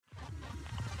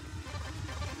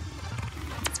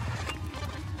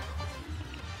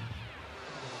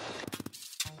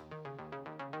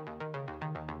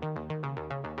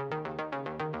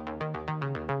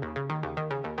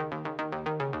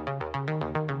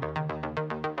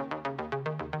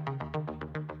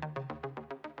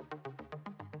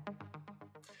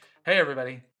Hey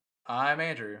everybody, I'm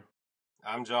Andrew.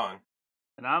 I'm John.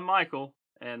 And I'm Michael,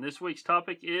 and this week's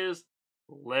topic is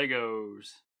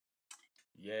Legos.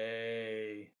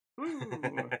 Yay!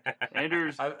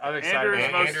 Andrew's I'm excited.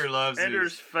 Andrew loves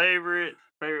Andrew's these. favorite.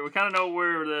 We kind of know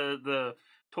where the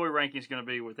toy ranking is going to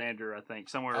be with Andrew. I think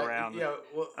somewhere around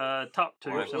top two,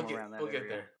 somewhere around that. We'll get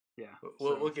there. Yeah,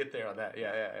 we'll get there on that.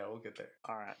 Yeah, we'll get there.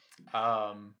 All right.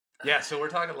 Yeah. So we're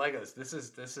talking Legos. This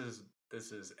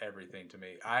is everything to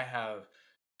me. I have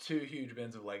 2 huge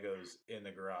bins of Legos in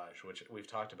the garage, which we've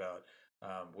talked about.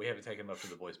 We haven't taken them up to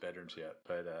the boys' bedrooms yet,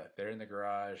 but they're in the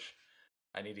garage.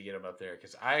 I need to get them up there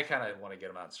because I kind of want to get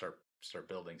them out and start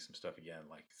building some stuff again.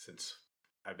 Like since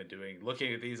I've been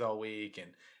looking at these all week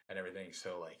and everything.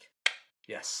 So like,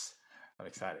 yes, I'm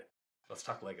excited. Let's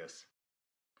talk Legos.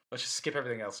 Let's just skip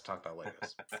everything else and talk about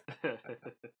Legos.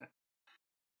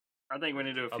 I think we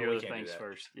need to do a few other things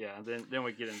first. Yeah, then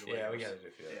we get into Legos. Yeah, we got to do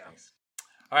a few other things.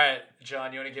 All right,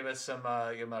 John, you want to give us some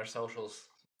give them our socials?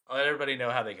 Let everybody know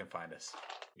how they can find us.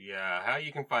 Yeah, how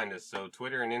you can find us. So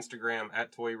Twitter and Instagram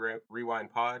at Toy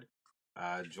Rewind Pod.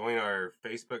 Join our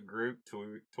Facebook group,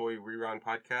 Toy Rewind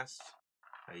Podcast.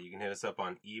 You can hit us up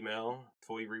on email,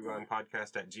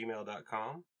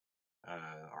 toyrewindpodcast@gmail.com.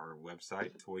 Our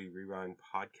website,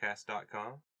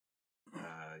 toyrewindpodcast.com.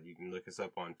 You can look us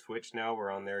up on Twitch now.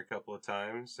 We're on there a couple of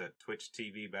times at Twitch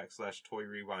TV/Toy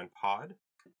Rewind Pod.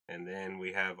 And then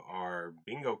we have our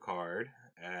bingo card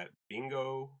at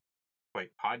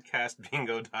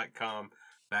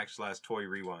podcastbingo.com/Toy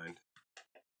Rewind.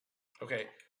 Okay.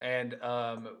 And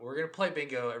we're going to play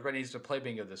bingo. Everybody needs to play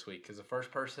bingo this week because the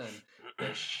first person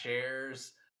that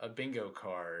shares a bingo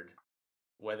card,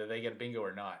 whether they get a bingo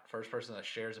or not, first person that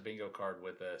shares a bingo card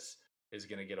with us is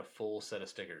going to get a full set of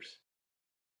stickers.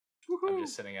 Woo-hoo. I'm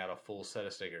just sending out a full set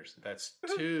of stickers. That's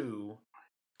two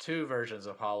versions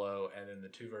of Hollow and then the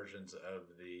 2 versions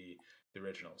of the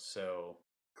originals. So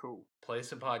cool. Play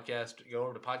some podcast. Go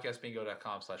over to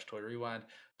podcastbingo.com/Toy Rewind.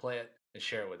 Play it and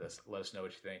share it with us. Let us know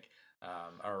what you think.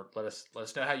 Or let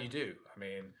us know how you do. I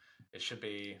mean, it should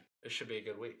be a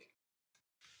good week.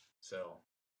 So,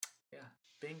 yeah,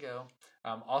 bingo.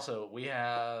 Also, we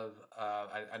have.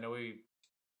 I know we're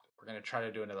going to try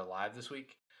to do another live this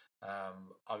week.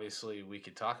 Obviously, we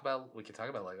could talk about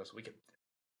Legos. We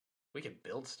could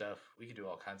build stuff. We could do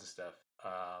all kinds of stuff.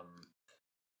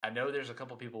 I know there's a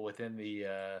couple people within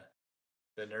the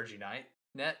Nerdy Night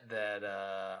net that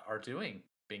are doing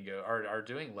bingo are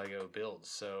doing Lego builds,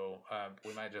 so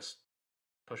we might just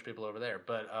push people over there.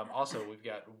 But also we've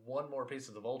got one more piece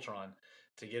of the Voltron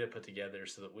to get it put together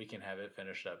so that we can have it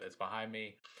finished up. It's behind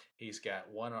me. He's got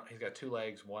 2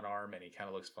 legs, 1 arm, and he kind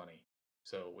of looks funny.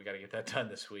 So we got to get that done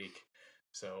this week.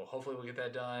 So hopefully we'll get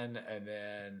that done, and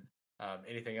then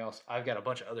anything else. I've got a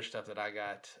bunch of other stuff that I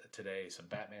got today. Some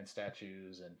Batman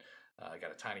statues, and I got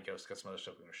a tiny ghost. Got some other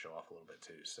stuff we're going to show off a little bit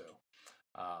too. So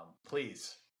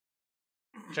please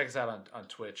check us out on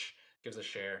Twitch. Give us a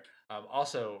share.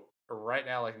 Also, right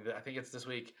now, like I think it's this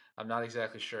week. I'm not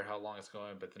exactly sure how long it's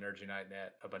going, but the Nerds Unite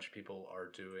Net, a bunch of people are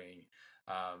doing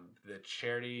the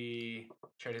charity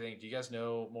thing. Do you guys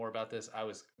know more about this? I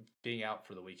was being out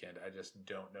for the weekend. I just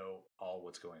don't know all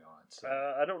what's going on. So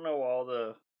I don't know all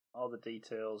the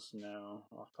details now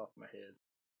off the top of my head.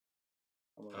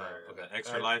 Okay,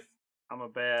 Extra Life. I'm a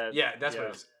bad. Yeah, that's what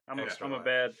it is. I'm a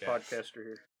bad podcaster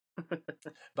here.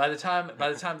 By the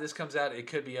time this comes out, it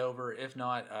could be over. If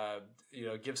not,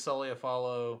 give Sully a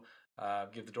follow.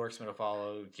 Give the Dorksman a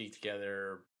follow. Geek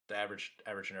Together, the average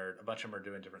nerd. A bunch of them are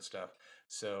doing different stuff.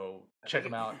 So check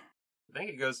them out. I think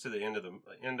it goes to the end of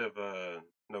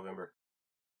November.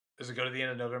 Does it go to the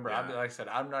end of November? Yeah. Like I said,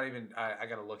 I'm not even. I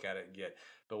got to look at it and get.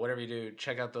 But whatever you do,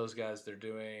 check out those guys. They're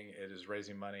doing. It is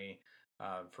raising money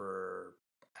for.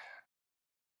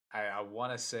 I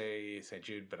want to say St.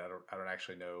 Jude, but I don't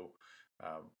actually know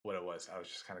what it was. I was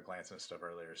just kind of glancing at stuff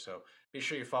earlier. So be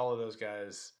sure you follow those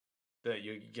guys. That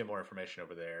you get more information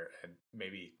over there, and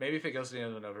maybe if it goes to the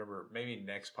end of November, maybe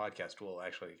next podcast we'll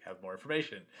actually have more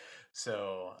information.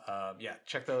 So yeah,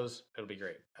 check those. It'll be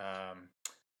great.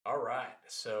 All right.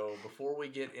 So before we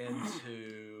get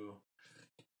into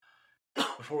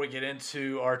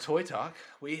our toy talk,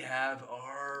 we have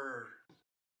our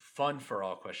fun for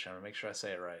all question. I'm gonna make sure I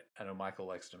say it right. I know Michael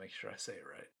likes to make sure I say it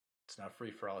right. It's not free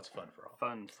for all; it's fun for all.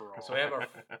 Fun for all. So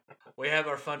we have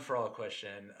our fun for all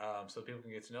question, so people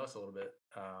can get to know us a little bit.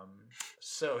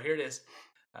 So here it is.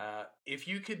 If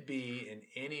you could be in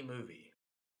any movie,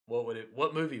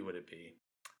 what movie would it be,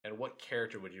 and what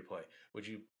character would you play? Would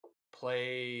you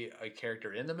play a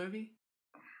character in the movie,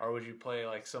 or would you play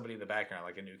like somebody in the background,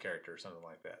 like a new character or something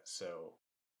like that? So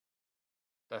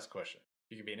that's the question.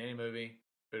 You could be in any movie.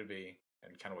 Who would it be?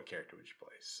 and kind of what character would you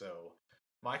play? So,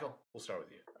 Michael, we'll start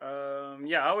with you.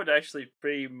 Yeah, I would actually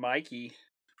be Mikey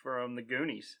from the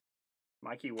Goonies,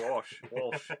 Mikey Walsh.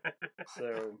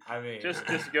 So I mean, just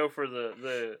go for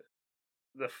the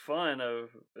fun of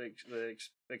the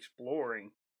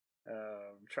exploring,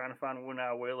 trying to find One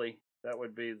Eye Willie. That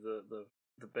would be the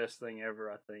best thing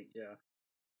ever, I think. Yeah.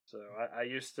 So I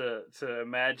used to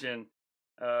imagine,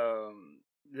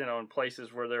 in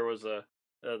places where there was the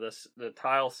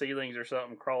tile ceilings or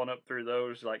something, crawling up through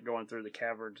those, like going through the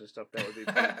caverns and stuff. That would be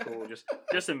pretty cool.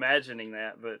 Just imagining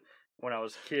that. But when I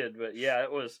was a kid, but yeah,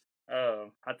 it was.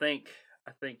 I think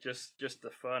just the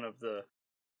fun of the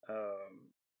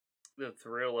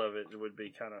thrill of it would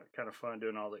be kind of fun,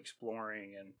 doing all the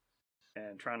exploring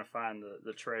and trying to find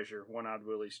the treasure, One-Eyed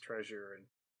Willie's treasure, and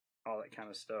all that kind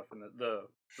of stuff, and the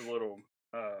little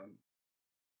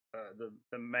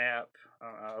the map.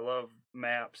 I love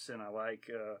maps, and I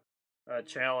like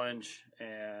challenge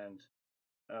and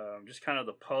just kind of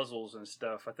the puzzles and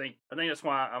stuff. I think that's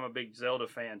why I'm a big Zelda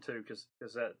fan too, because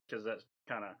that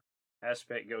kind of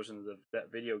aspect goes into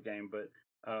that video game. But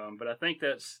I think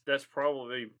that's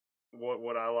probably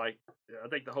what I like. I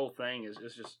think the whole thing is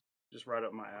just right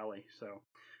up my alley. So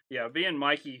yeah, being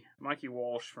Mikey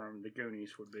Walsh from the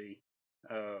Goonies would be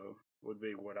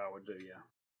what I would do. Yeah.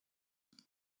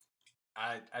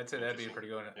 I'd say that'd be a pretty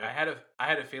good one. Yeah. I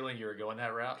had a feeling you were going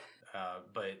that route,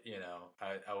 but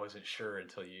I wasn't sure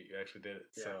until you actually did it.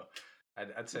 Yeah. So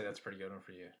I'd say that's a pretty good one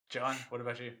for you. John, what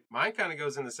about you? Mine kind of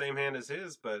goes in the same hand as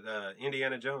his, but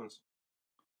Indiana Jones.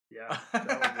 Yeah,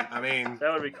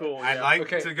 that would be cool. I'd like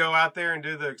to go out there and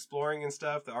do the exploring and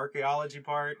stuff, the archaeology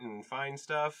part, and find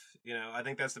stuff. I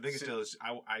think that's the biggest deal. Is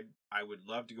I would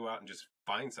love to go out and just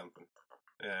find something.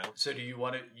 So do you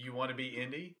want to be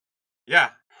Indy?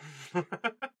 Yeah.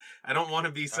 I don't want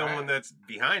to be someone that's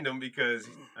behind him, because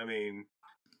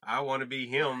I want to be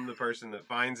him, the person that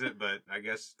finds it, but I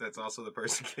guess that's also the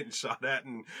person getting shot at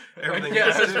and everything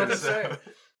else. That's what I'm saying.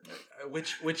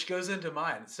 Which goes into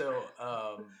mine. So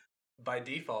by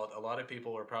default, a lot of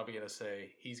people are probably going to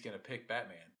say he's going to pick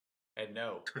Batman. And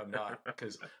no, I'm not.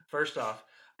 Because first off,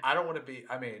 I don't want to be,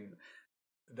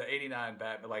 the 89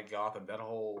 Batman, like Gotham, that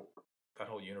whole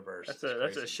universe.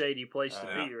 That's a shady place to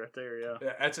be right there. Yeah.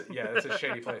 That's a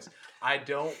shady place.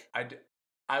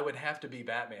 I would have to be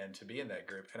Batman to be in that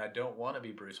group, and I don't want to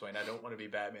be Bruce Wayne. I don't want to be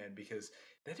Batman because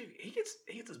that dude he gets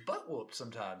his butt whooped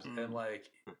sometimes, and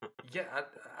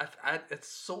it's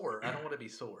sore. I don't want to be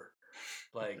sore.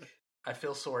 Like I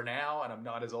feel sore now, and I'm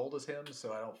not as old as him,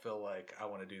 so I don't feel like I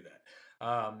want to do that.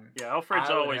 Alfred's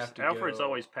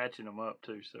always patching him up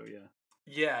too. So yeah.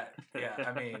 Yeah.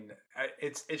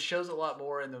 It shows a lot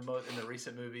more in the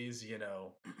recent movies,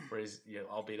 where he's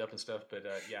all beat up and stuff. But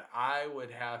I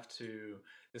would have to.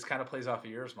 This kind of plays off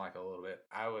of yours, Michael, a little bit.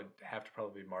 I would have to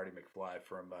probably be Marty McFly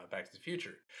from Back to the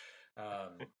Future.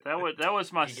 That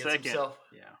was my second.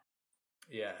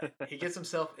 Yeah, he gets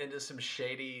himself into some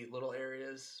shady little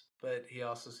areas, but he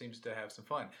also seems to have some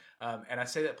fun. And I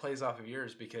say that plays off of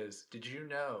yours because did you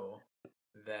know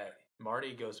that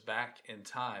Marty goes back in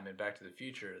time and Back to the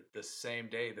Future the same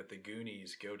day that the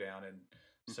Goonies go down and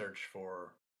search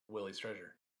for Willie's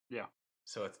treasure? Yeah.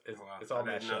 So it's all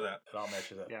matched up. It all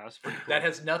matches up. Yeah, that's pretty cool. That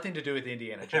has nothing to do with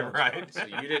Indiana Jones, right? So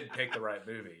you didn't pick the right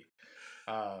movie.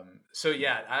 I'd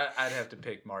have to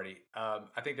pick Marty.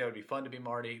 I think that would be fun to be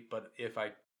Marty. But if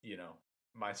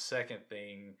my second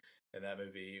thing in that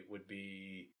movie would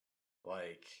be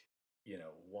like,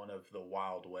 one of the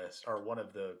Wild West or one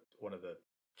of the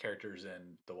characters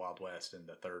in the Wild West and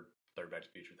the third Back to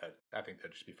the Future. I think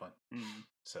that'd just be fun. Mm-hmm.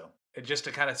 So just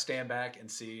to kind of stand back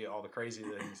and see all the crazy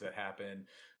things that happen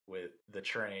with the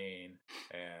train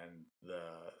and the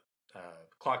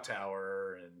clock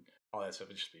tower and all that stuff,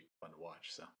 it'd just be fun to watch.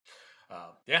 So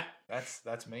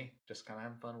that's me. Just kind of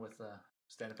having fun with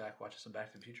standing back watching some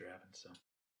Back to the Future happen. So.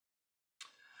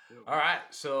 All right,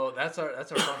 so that's our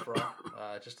fun for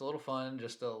all. Just a little fun,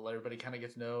 just to let everybody kind of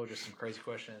get to know, just some crazy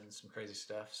questions, some crazy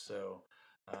stuff. So,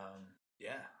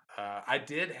 I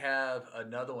did have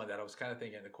another one that I was kind of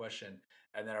thinking of the question,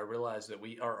 and then I realized that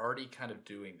we are already kind of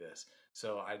doing this.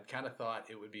 So I kind of thought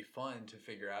it would be fun to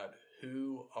figure out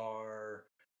who our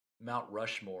Mount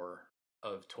Rushmore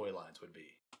of toy lines would be,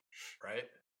 right?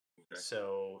 Okay.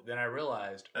 So then I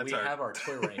realized we have our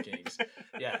toy rankings.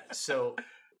 Yeah, so.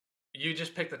 You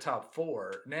just picked the top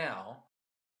 4. Now,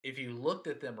 if you looked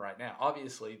at them right now,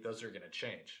 obviously those are going to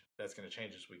change. That's going to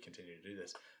change as we continue to do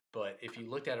this. But if you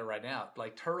looked at it right now,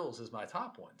 like Turtles is my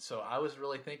top one. So I was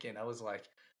really thinking, I was like,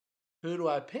 who do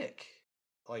I pick?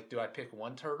 Like, do I pick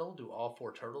one turtle? Do all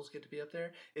 4 turtles get to be up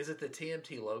there? Is it the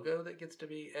TMT logo that gets to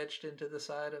be etched into the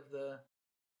side of the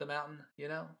the mountain,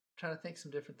 trying to think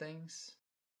some different things.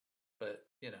 But,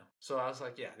 so I was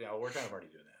like, yeah, we're kind of already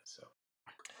doing that. So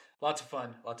lots of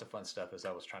fun stuff as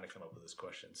I was trying to come up with this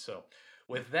question. So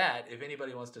with that, if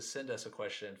anybody wants to send us a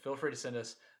question, feel free to send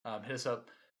us, hit us up,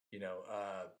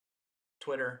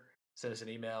 Twitter, send us an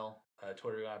email,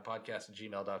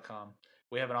 twitterpodcast@gmail.com.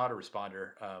 We have an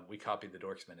autoresponder. We copied the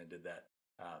Dorksman and did that.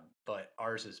 But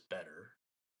ours is better.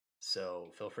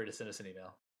 So feel free to send us an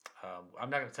email. I'm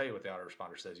not going to tell you what the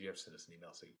autoresponder says. You have to send us an email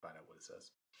so you can find out what it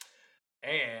says.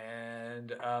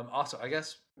 And also, I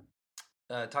guess,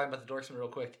 talking about the Dorksman real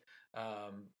quick.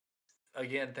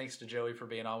 Again, thanks to Joey for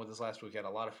being on with us last week. We had a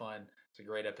lot of fun. It's a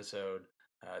great episode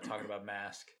talking about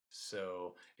Mask.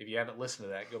 So if you haven't listened to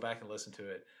that, go back and listen to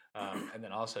it. And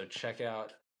then also check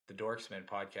out the Dorksman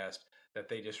podcast that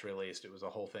they just released. It was a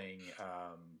whole thing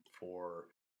for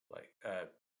like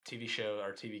TV show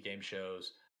or TV game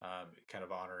shows, kind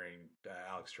of honoring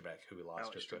Alex Trebek, who we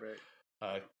lost just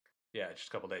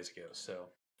a couple days ago. So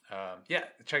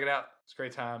check it out. It's a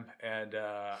great time, and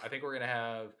I think we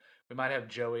might have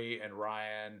Joey and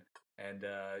Ryan, and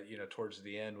towards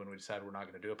the end when we decide we're not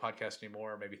going to do a podcast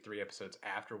anymore, maybe 3 episodes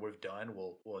after we've done,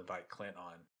 we'll invite Clint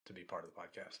on to be part of the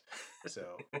podcast.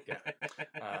 So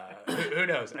who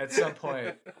knows? At some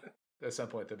point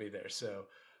they'll be there. So.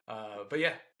 But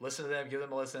yeah, listen to them, give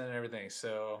them a listen and everything.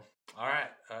 So, all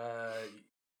right.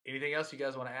 Anything else you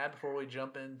guys want to add before we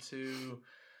jump into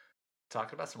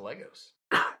talking about some Legos?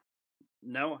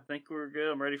 No, I think we're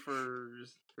good. I'm ready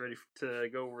to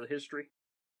go over the history,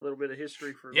 a little bit of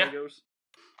history for Yeah. Legos.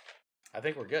 I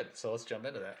think we're good. So let's jump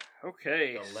into that.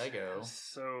 Okay. The Lego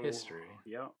history.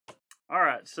 Yeah. All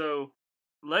right. So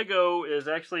Lego is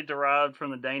actually derived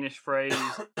from the Danish phrase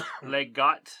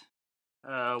 "legot,"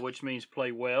 which means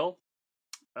play well.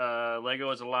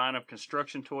 Lego is a line of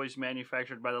construction toys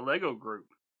manufactured by the Lego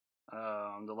Group.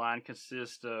 The line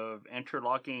consists of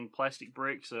interlocking plastic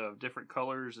bricks of different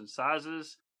colors and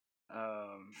sizes.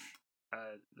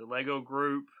 The Lego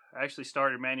Group actually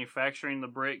started manufacturing the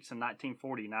bricks in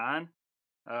 1949.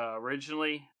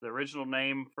 Originally, the original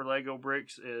name for Lego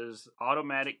bricks is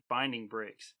automatic binding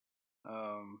bricks,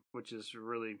 which is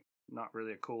really not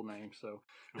really a cool name. So,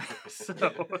 just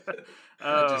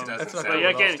doesn't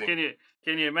sound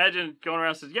can you imagine going around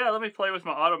and says, "Yeah, let me play with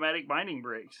my automatic binding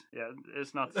bricks"? Yeah,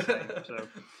 it's not the same. So,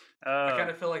 I kind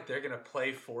of feel like they're gonna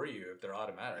play for you if they're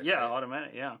automatic. Yeah, right?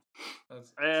 automatic. Yeah,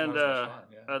 and fun,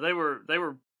 yeah. They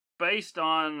were based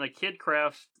on the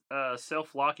KidCraft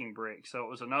self-locking brick. So it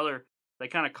was another. They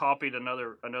kind of copied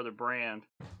another brand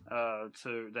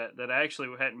to that actually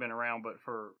hadn't been around, but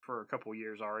for a couple of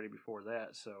years already before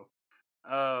that. So,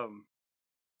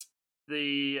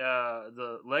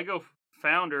 the Lego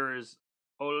founder is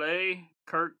Ole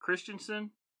Kirk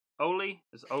Christensen. Ole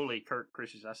Kirk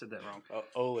Christensen. I said that wrong.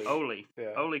 Ole.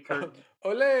 Yeah. Ole Kirk.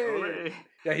 Ole.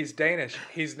 Yeah, he's Danish.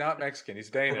 He's not Mexican.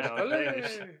 He's Danish. No,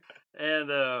 Danish.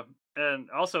 And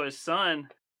also his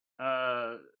son.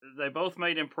 They both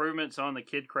made improvements on the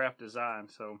KidCraft design.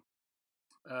 So,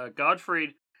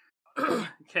 Gottfried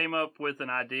came up with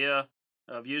an idea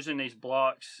of using these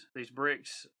bricks,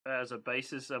 as a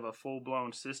basis of a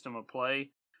full-blown system of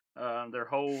play. Their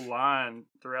whole line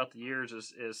throughout the years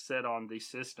is set on the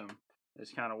system. Is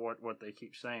kind of what they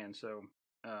keep saying. So,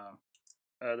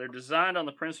 they're designed on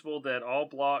the principle that all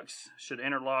blocks should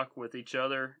interlock with each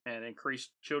other and increase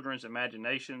children's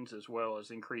imaginations as well as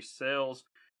increase sales.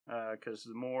 Because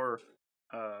the more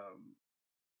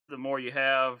you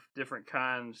have different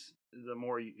kinds, the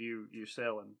more you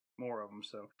sell and more of them.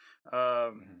 So,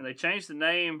 and they changed the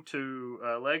name to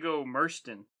Lego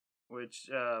Mursten, which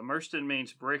Mursten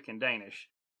means brick in Danish.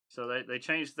 So they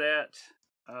changed that.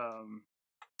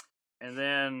 And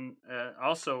then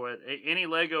also any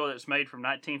Lego that's made from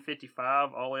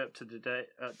 1955 all the way up to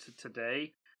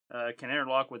today can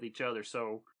interlock with each other.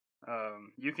 So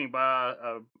you can buy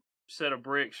a set of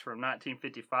bricks from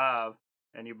 1955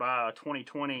 and you buy a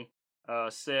 2020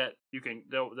 set,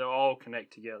 they'll all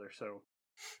connect together. So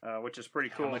which is pretty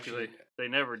cool because they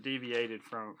never deviated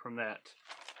from that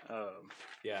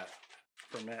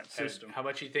from that system. And how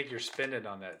much you think you're spending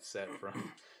on that set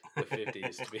from the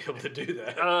 50s to be able to do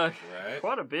that? Right?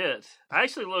 Quite a bit. I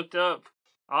actually looked up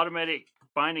automatic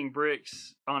binding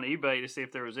bricks on eBay to see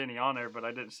if there was any on there, but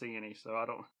I didn't see any, so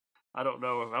I don't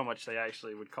know how much they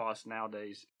actually would cost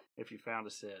nowadays if you found a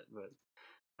set. But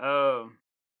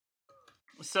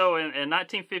so in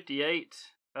 1958,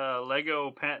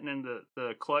 Lego patented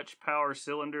the clutch power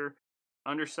cylinder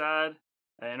underside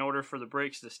in order for the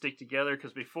bricks to stick together.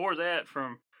 Because before that,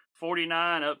 from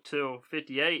 49 up to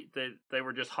 58, they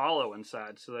were just hollow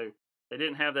inside, so they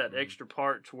didn't have that extra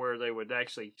part to where they would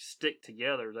actually stick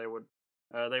together.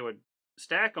 they would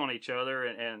stack on each other,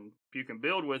 and you can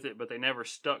build with it, but they never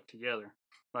stuck together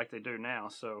like they do now.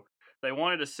 So they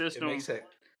wanted a system. It makes that.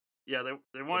 Yeah, they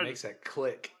It wanted. makes that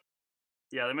click.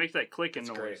 Yeah, they make that clicking It's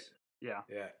noise. great. Yeah.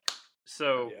 Yeah.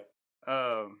 So, Yep.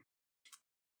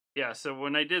 yeah. So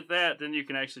when they did that, then you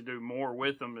can actually do more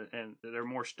with them, and they're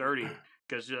more sturdy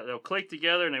because they'll click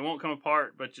together and they won't come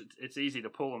apart, but it's easy to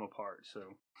pull them apart.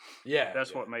 So Yeah.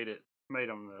 that's what made it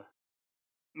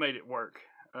work.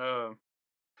 By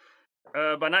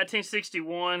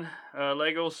 1961,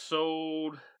 Legos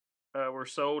were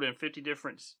sold in 50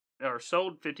 different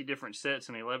sets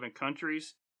in 11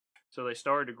 countries. So they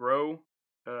started to grow.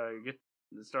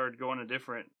 Started going to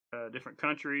different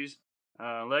countries.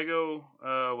 Lego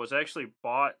was actually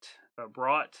brought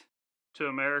to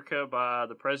America by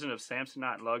the president of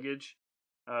Samsonite Luggage,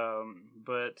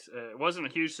 but it wasn't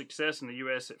a huge success in the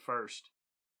U.S. at first.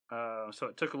 So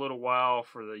it took a little while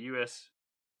for the U.S.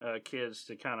 Kids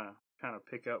to kind of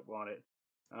pick up on it.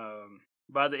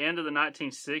 By the end of the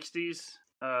 1960s,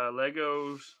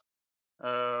 Legos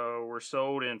were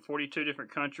sold in 42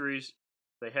 different countries.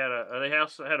 They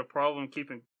also had a problem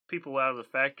keeping people out of the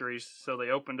factories, so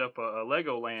they opened up a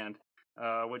Legoland,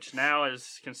 which now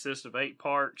consists of 8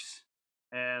 parks,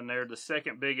 and they're the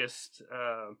second biggest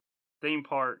theme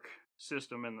park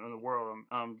system in the world.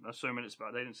 I'm assuming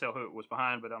they didn't tell who it was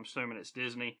behind, but I'm assuming it's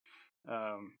Disney,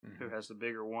 who has the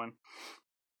bigger one.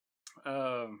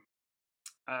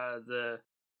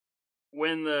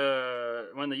 When the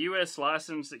U.S.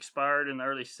 license expired in the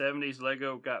early 70s,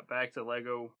 Lego got back the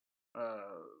Lego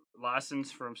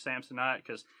license from Samsonite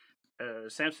because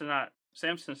Samsonite,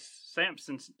 say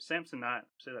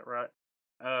that right,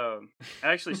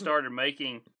 actually started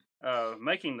making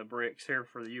the bricks here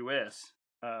for the U.S.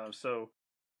 So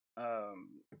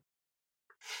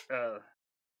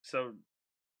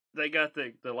they got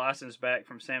the license back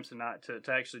from Samsonite to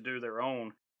actually do their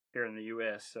own here in the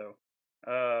U.S. So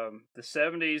the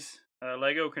 70s,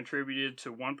 Lego contributed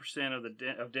to 1%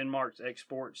 of Denmark's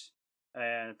exports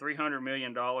and $300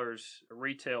 million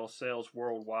retail sales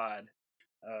worldwide.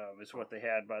 Is what they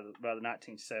had by the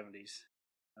 1970s.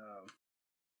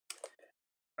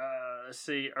 Let's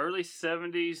see, early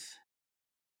 70s.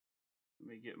 Let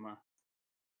me get my.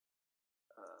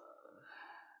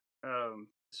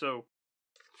 So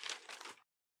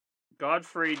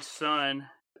Godfrey's son,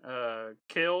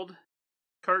 Kjeld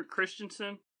Kurt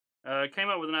Christensen, came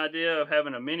up with an idea of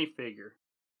having a minifigure,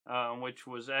 which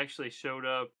was actually showed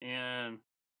up in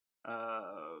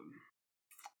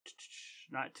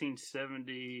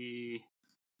 1970.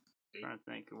 I'm trying to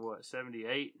think of what,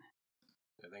 78.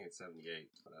 I think it's 78.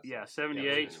 Yeah,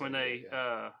 78 is when they.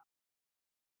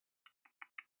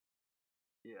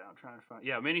 Yeah, I'm trying to find.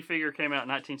 Yeah, minifigure came out in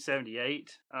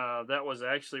 1978. That was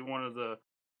actually one of the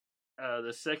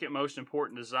second most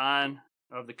important design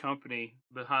of the company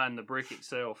behind the brick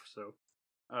itself. So,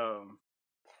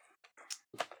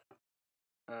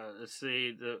 let's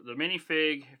see, the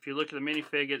minifig. If you look at the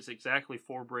minifig, it's exactly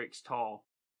 4 bricks tall.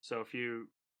 So if you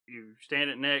stand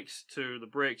it next to the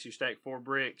bricks, you stack 4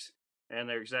 bricks, and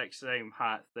they're exact same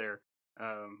height there,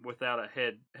 without a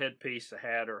headpiece, a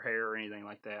hat, or hair, or anything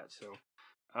like that. So,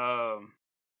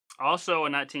 also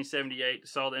in 1978,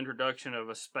 saw the introduction of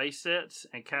a space sets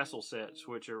and castle sets,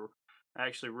 which are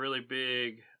actually really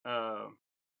big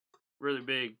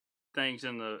things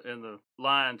in the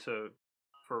line for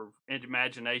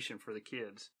imagination for the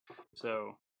kids.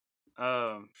 So,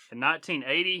 in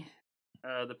 1980,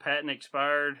 the patent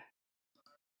expired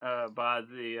by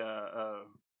the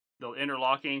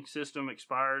interlocking system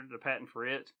expired, the patent for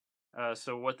it.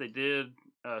 So what they did,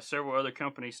 several other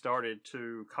companies started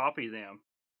to copy them.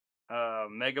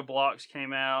 Mega Blocks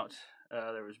came out.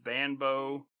 There was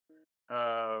Banbo,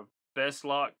 Best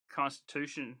Lock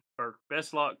Construction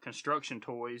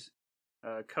Toys,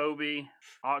 Kobe,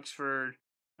 Oxford.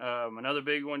 Another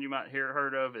big one you might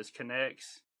heard of is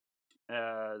Connex.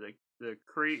 The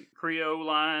Creo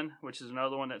line, which is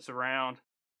another one that's around.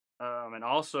 And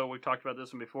also, we've talked about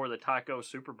this one before, the Tyco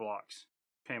Super Blocks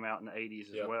came out in the 80s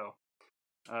as well.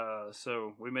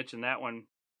 So we mentioned that one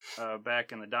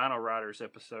back in the Dino Riders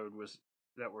episode was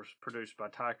produced by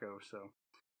Tyco. So,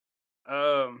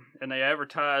 and they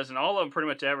advertise, and all of them pretty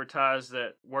much advertise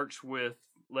that works with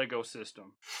Lego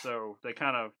system. So they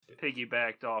kind of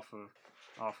piggybacked off of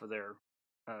their.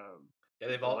 Yeah,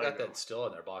 they've all got that still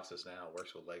in their boxes now. It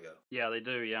works with Lego. Yeah, they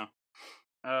do. Yeah.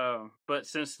 But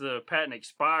since the patent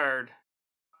expired,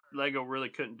 Lego really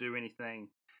couldn't do anything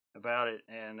about it,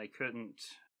 and they couldn't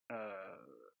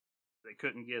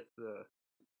get the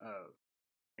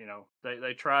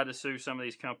they tried to sue some of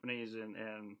these companies, and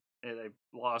they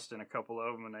lost in a couple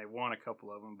of them, and they won a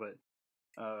couple of them, but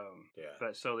Yeah.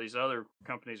 But so these other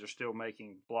companies are still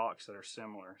making blocks that are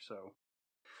similar. So,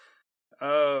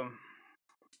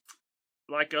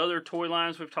 like other toy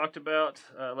lines we've talked about,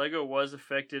 Lego was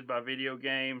affected by video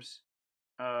games.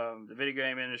 The video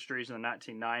game industries in the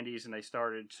 1990s, and they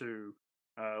started to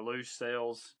lose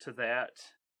sales to that.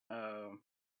 I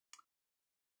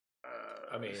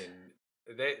mean,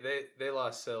 they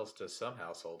lost sales to some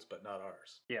households, but not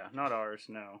ours. Yeah, not ours.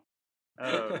 No.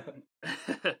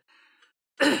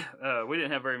 We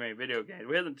didn't have very many video games.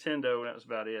 We had the Nintendo, and that was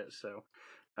about it. So,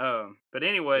 but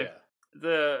anyway,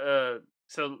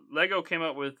 so Lego came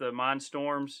up with the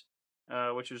Mindstorms,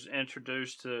 which was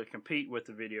introduced to compete with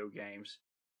the video games.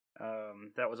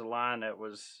 That was a line that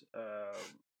was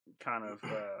kind of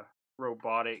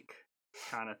robotic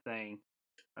kind of thing.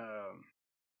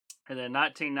 And then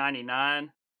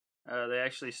 1999, they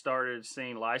actually started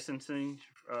seeing licensing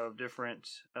of different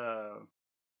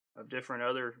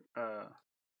other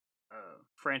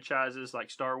franchises. Like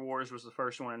Star Wars was the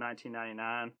first one in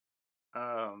 1999.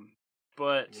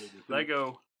 But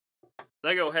Lego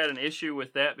had an issue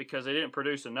with that because they didn't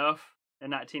produce enough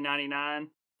in 1999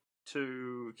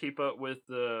 to keep up with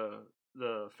the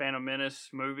Phantom Menace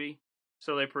movie.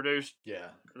 So they produced. Yeah.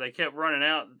 They kept running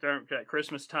out during that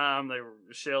Christmas time. The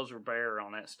shelves were bare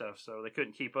on that stuff, so they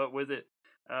couldn't keep up with it.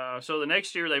 So the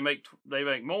next year they make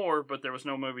more, but there was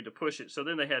no movie to push it. So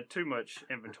then they had too much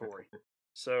inventory.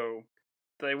 So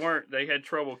they had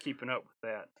trouble keeping up with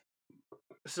that.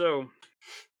 So,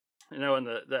 in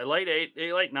the late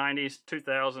 90s,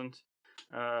 2000s,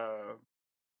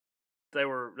 they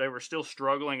were still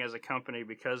struggling as a company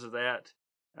because of that.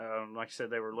 Like I said,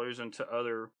 they were losing to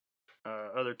other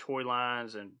toy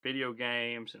lines and video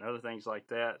games and other things like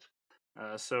that.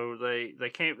 So they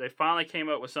finally came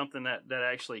up with something that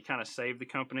actually kind of saved the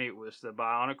company. It was the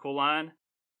Bionicle line,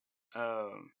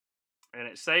 and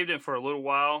it saved it for a little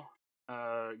while.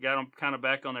 Got them kind of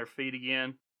back on their feet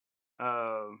again.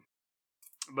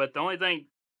 But the only thing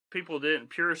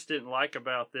purists didn't like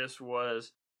about this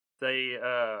was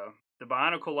the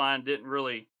Bionicle line didn't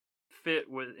really fit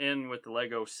with the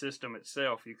Lego system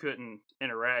itself. You couldn't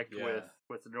interact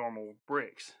with the normal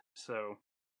bricks. So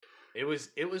it was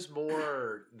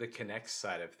more the Connect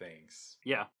side of things.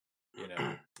 Yeah.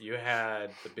 You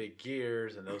had the big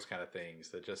gears and those kind of things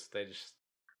that they just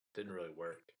didn't really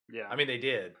work. Yeah. I mean, they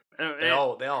did. They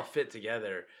all fit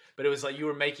together, but it was like you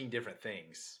were making different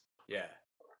things. Yeah.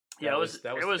 That was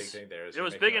the big thing there. It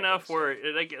was big enough where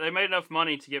they made enough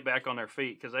money to get back on their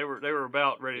feet because they were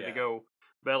about ready to go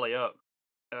belly up,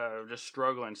 just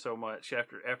struggling so much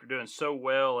after doing so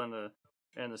well in the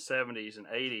 70s and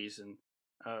 80s, and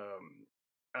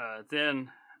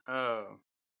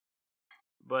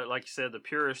but like you said, the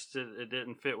purists it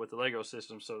didn't fit with the Lego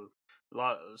system, so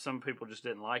some people just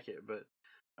didn't like it. But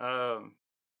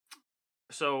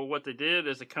so what they did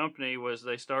as a company was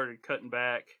they started cut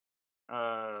back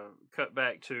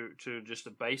to just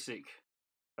the basic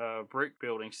brick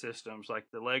building systems, like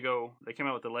the Lego. They came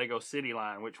out with the Lego City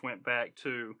line, which went back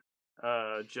to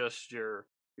just your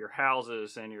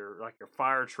houses and your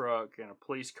fire truck and a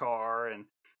police car and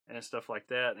stuff like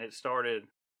that. And it started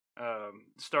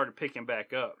picking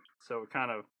back up. So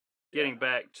kind of getting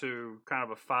back to kind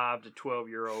of a 5 to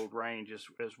 12-year-old range is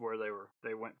where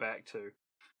they went back to.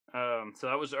 So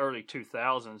that was the early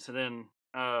 2000s,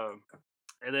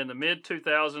 and then the mid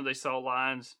 2000s they saw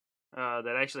lines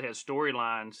that actually had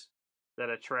storylines that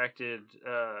attracted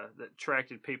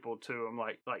people to them,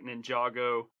 like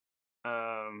Ninjago,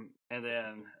 and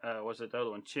then was it the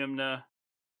other one, Chimna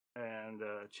and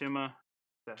Chima?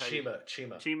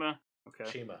 Chima. Okay.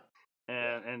 Chima.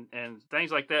 And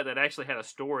things like that actually had a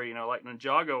story. Like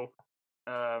Ninjago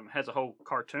has a whole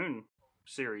cartoon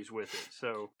series with it.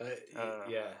 So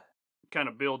kind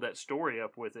of build that story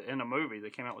up with it in a movie. They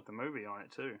came out with the movie on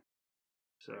it too.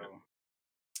 So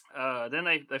then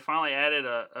they finally added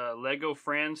a Lego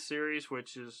Friends series,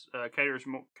 which is caters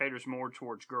more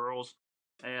towards girls.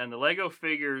 And the Lego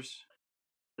figures,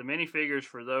 the minifigures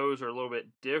for those are a little bit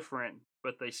different,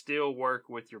 but they still work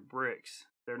with your bricks.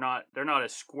 They're not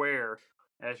as square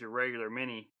as your regular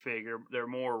minifigure. They're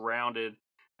more rounded,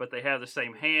 but they have the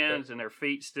same hands, and their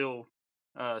feet still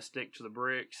stick to the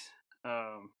bricks.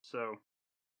 And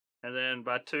then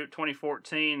by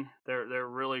 2014, they're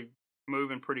really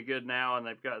moving pretty good now, and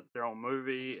they've got their own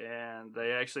movie, and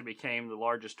they actually became the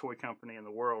largest toy company in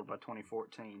the world by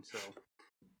 2014. So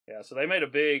so they made a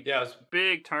big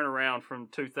turnaround from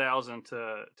 2000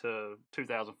 to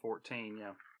 2014.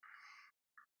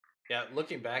 Yeah,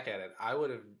 looking back at it, I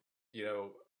would have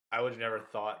never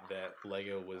thought that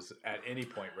Lego was at any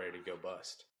point ready to go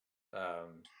bust.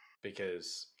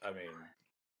 Because I mean,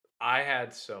 I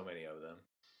had so many of them.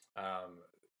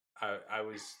 I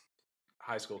was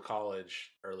high school,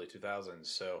 college, early 2000s,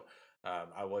 so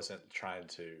I wasn't trying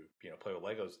to play with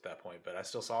Legos at that point, but I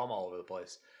still saw them all over the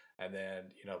place. And then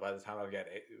by the time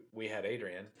we had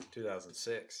Adrian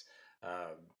 2006.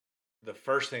 The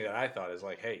first thing that I thought is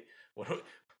like, hey,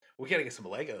 we got to get some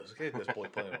Legos. We got to get this boy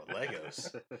playing with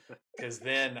Legos. Because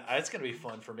then it's going to be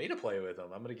fun for me to play with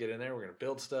them. I'm going to get in there. We're going to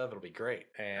build stuff. It'll be great.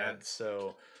 And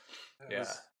so,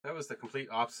 that was the complete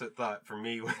opposite thought for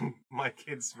me when my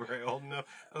kids were old enough.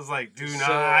 I was like, do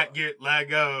not get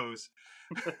Legos.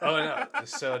 Oh, no.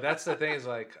 So that's the thing is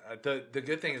like, the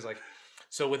good thing is like,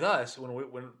 so with us, when we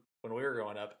were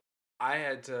growing up, I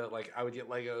had to, like, I would get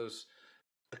Legos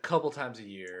a couple times a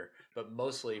year, but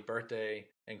mostly birthday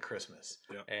and Christmas.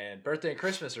 Yep. And birthday and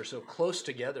Christmas are so close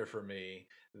together for me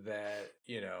that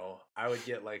I would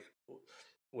get like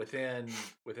within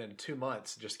 2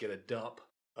 months just get a dump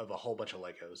of a whole bunch of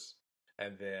Legos,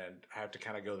 and then I have to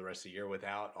kind of go the rest of the year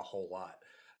without a whole lot.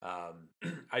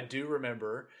 I do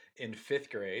remember in 5th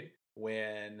grade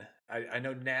when I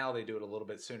know now they do it a little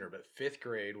bit sooner, but 5th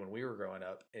grade when we were growing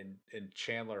up in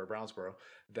Chandler or Brownsboro,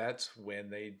 that's when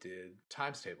they did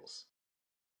times tables.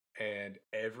 And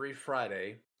every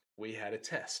Friday we had a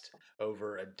test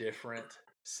over a different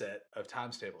set of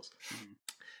times tables. Mm-hmm.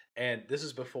 And this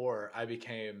is before I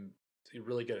became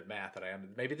really good at math that I am.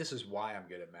 Maybe this is why I'm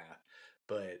good at math,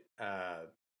 but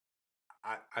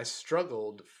I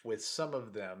struggled with some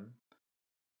of them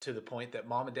to the point that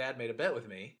Mom and Dad made a bet with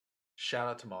me. Shout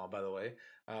out to Mom, by the way.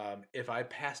 If I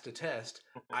passed a test,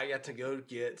 I got to go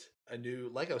get a new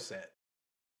Lego set.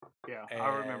 Yeah, and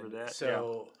I remember that.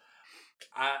 So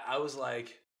I was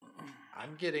like,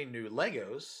 I'm getting new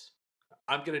Legos.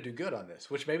 I'm going to do good on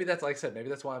this, which maybe that's, like I said, maybe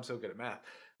that's why I'm so good at math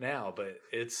now, but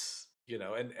it's,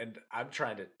 and I'm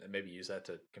trying to maybe use that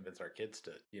to convince our kids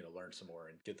to, learn some more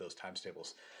and get those times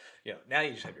tables. Now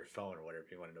you just have your phone or whatever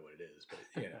if you want to know what it is,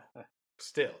 but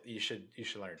still you should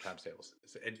learn your times tables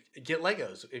and get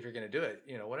Legos if you're going to do it,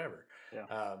 whatever.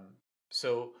 Yeah.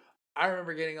 So I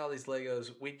remember getting all these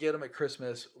Legos. We'd get them at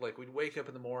Christmas. Like we'd wake up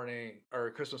in the morning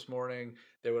or Christmas morning,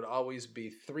 there would always be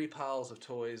 3 piles of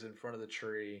toys in front of the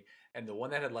tree. And the one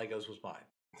that had Legos was mine.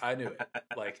 I knew it.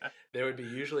 Like there would be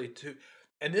usually 2.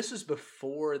 And this is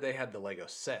before they had the Lego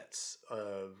sets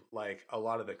of like a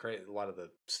lot of the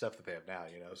stuff that they have now,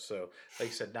 So like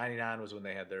you said, 99 was when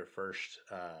they had their first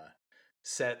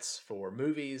sets for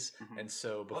movies. Mm-hmm. And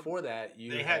so before that,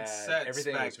 they had sets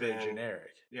everything was very generic.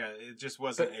 Yeah, it just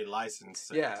wasn't a licensed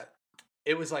set. Yeah,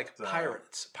 it was like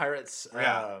pirates,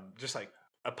 just like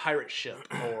a pirate ship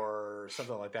or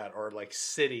something like that, or like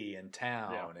city and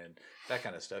town and that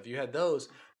kind of stuff. You had those,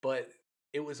 but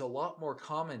it was a lot more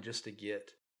common just to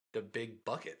get the big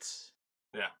buckets.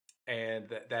 Yeah. And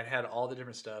that had all the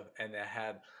different stuff, and that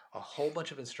had a whole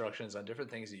bunch of instructions on different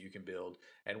things that you can build.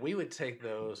 And we would take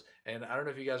those, and I don't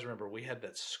know if you guys remember, we had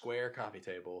that square coffee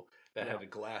table that had a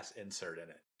glass insert in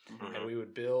it. Mm-hmm. And we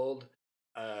would build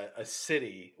a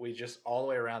city, just all the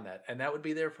way around that. And that would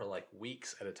be there for like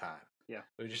weeks at a time. Yeah.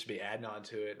 We would just be adding on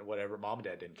to it and whatever. Mom and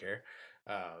Dad didn't care.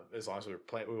 As long as we were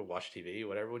playing, we would watch TV,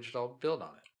 whatever, we'd just all build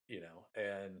on it,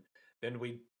 And then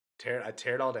I'd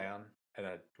tear it all down, and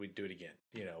then we'd do it again,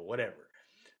 whatever.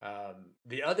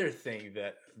 The other thing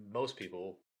that most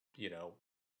people,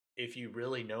 if you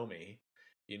really know me,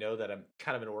 you know that I'm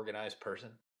kind of an organized person.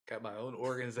 Got my own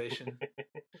organization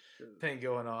thing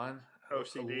going on.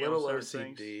 OCD, a little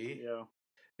OCD.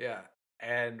 Yeah.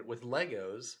 And with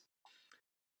Legos,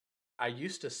 I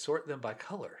used to sort them by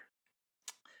color,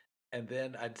 and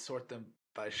then I'd sort them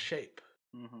by shape.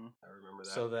 Mm-hmm. I remember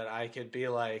that. So that I could be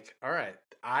like, all right,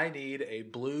 I need a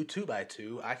blue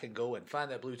 2x2. I can go and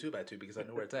find that blue 2x2 because I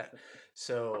know where it's at.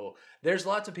 So there's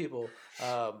lots of people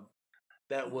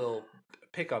that will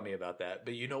pick on me about that.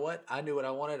 But you know what? I knew what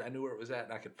I wanted. I knew where it was at,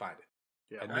 and I could find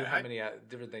it. Yeah, I knew how many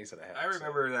different things that I had. I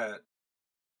remember that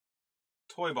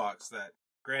toy box that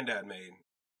Granddad made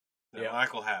that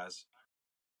Michael has.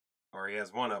 Or he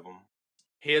has one of them.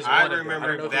 He has one. I don't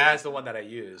know if he has the one that I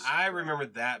use. I remember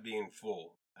that being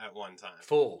full at one time.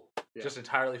 Full. Yeah. Just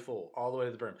entirely full. All the way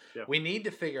to the brim. Yeah. We need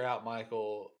to figure out,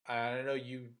 Michael, I know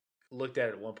you looked at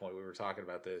it at one point. We were talking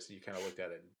about this. You kind of looked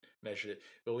at it and measured it.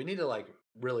 But we need to like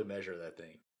really measure that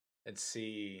thing and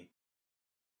see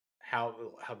how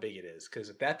big it is. Because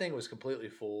if that thing was completely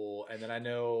full, and then I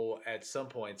know at some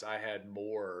points I had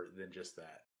more than just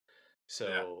that.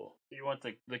 So you want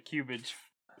the cubic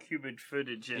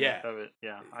footage of it.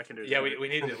 Yeah, I can do that. Yeah, we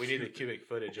need the cubic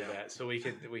footage of that so we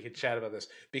could chat about this,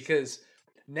 because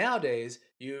nowadays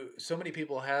so many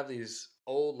people have these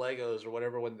old Legos or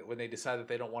whatever when they decide that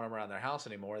they don't want them around their house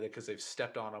anymore because they've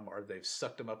stepped on them or they've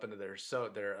sucked them up into their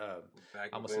I Vacuum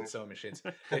almost said cleaners. sewing machines.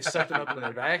 They've sucked them up into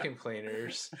their vacuum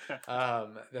cleaners.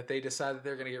 That they decide that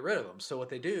they're going to get rid of them. So what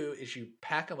they do is you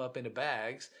pack them up into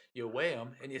bags, you weigh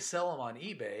them, and you sell them on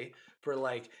eBay for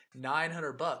like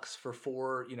 $900 for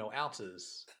 4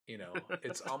 ounces.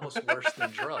 It's almost worse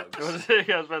than drugs. I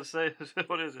was about to say,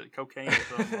 what is it? Cocaine or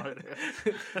something like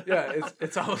that. Yeah,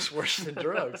 it's almost worse than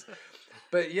drugs.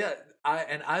 But yeah,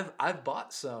 I've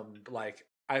bought some, like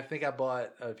I think I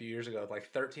bought a few years ago like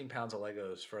 13 pounds of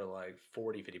Legos for like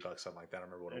 $40-$50, something like that. I don't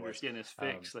remember what it was. Just getting his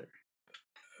fix there.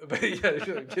 But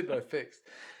yeah, get my fix.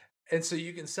 And so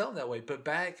you can sell them that way. But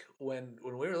back when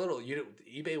we were little,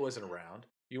 eBay wasn't around.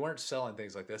 You weren't selling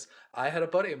things like this. I had a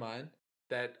buddy of mine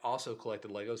that also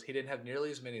collected Legos. He didn't have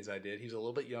nearly as many as I did. He's a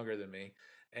little bit younger than me.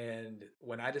 And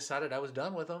when I decided I was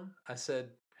done with them, I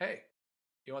said, "Hey,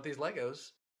 you want these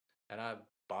Legos?" And I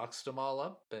boxed them all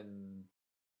up and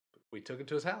we took them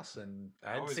to his house. And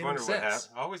I hadn't seen them since.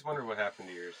 I always wonder what happened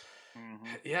to yours. Mm-hmm.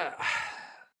 Yeah.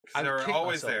 They were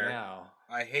always there. Now.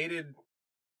 I hated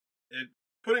it.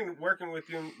 Working with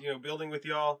you, building with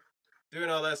y'all, doing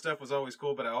all that stuff was always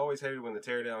cool, but I always hated when the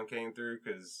teardown came through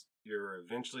because you're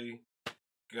eventually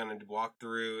gonna walk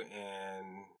through, and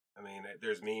I mean,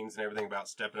 there's memes and everything about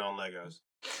stepping on Legos.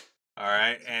 All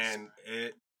right, and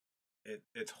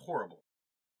it's horrible.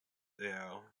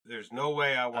 There's no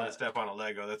way I want to step on a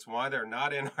Lego. That's why they're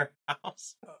not in our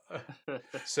house.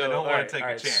 So I don't want to take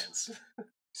a chance.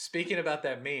 Speaking about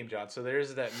that meme, John, so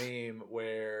there's that meme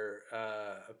where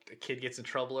a kid gets in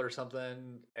trouble or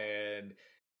something, and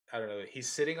I don't know, he's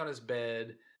sitting on his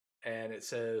bed, and it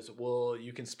says, "Well,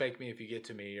 you can spank me if you get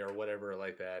to me," or whatever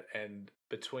like that. And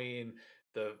between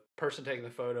the person taking the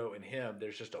photo and him,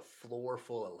 there's just a floor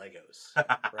full of Legos,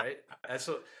 right?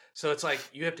 So it's like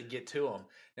you have to get to them.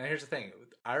 Now, here's the thing.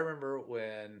 I remember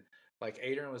when, like,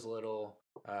 Adrian was little,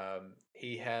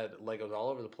 he had Legos all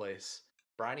over the place.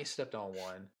 Bryony stepped on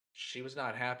one. She was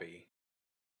not happy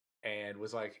and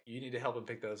was like, "You need to help him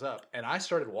pick those up." And I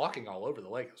started walking all over the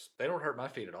Legos. They don't hurt my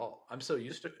feet at all. I'm so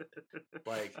used to it.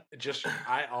 Like,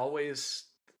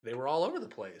 they were all over the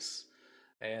place.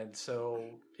 And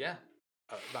so, yeah,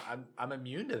 I'm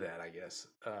immune to that, I guess.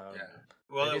 Yeah.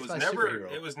 Well, it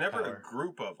was never a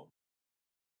group of them.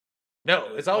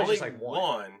 No, it's always just like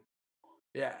one.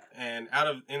 Yeah. And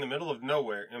in the middle of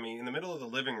nowhere, in the middle of the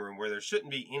living room where there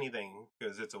shouldn't be anything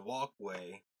because it's a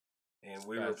walkway, and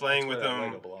we were playing with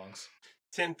them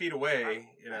 10 feet away,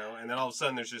 and then all of a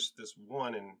sudden there's just this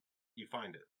one and you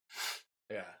find it.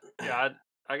 Yeah. Yeah,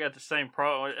 I got the same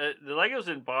problem. The Legos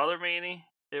didn't bother me any.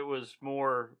 It was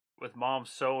more with Mom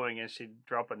sewing and she'd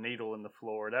drop a needle in the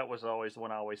floor. That was always the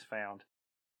one I always found.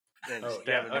 And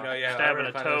stabbing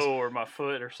a toe or my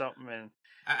foot or something. And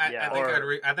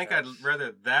I think I'd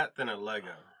rather that than a Lego.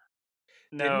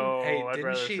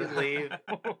 Didn't she leave?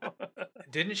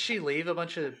 Didn't she leave a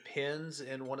bunch of pins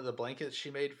in one of the blankets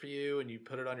she made for you, and you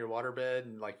put it on your waterbed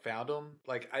and like found them?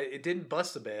 Like it didn't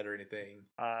bust the bed or anything.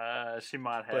 She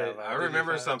might have. I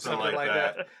remember something like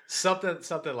that.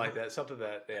 Something like that. Something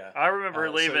that. Yeah. I remember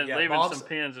leaving some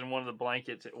pins in one of the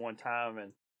blankets at one time,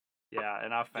 and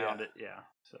I found it. Yeah.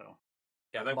 So.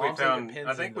 Yeah,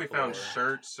 I think we found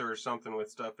shirts or something with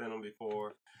stuff in them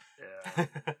before.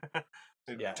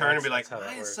 Yeah. Turn and be like,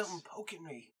 "Why is something poking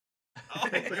me? Oh,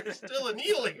 there's still a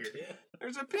needle here.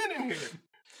 There's a pin in here."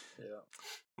 Yeah.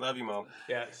 Love you, Mom.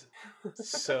 Yeah.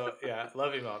 So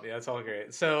love you, Mom. Yeah, it's all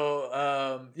great. So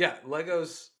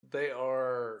Legos, they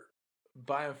are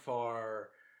by and far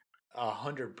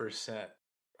 100%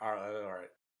 or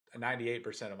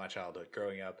 98% of my childhood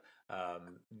growing up.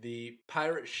 The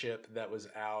pirate ship that was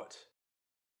out,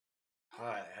 it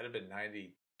had to have been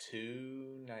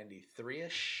 92,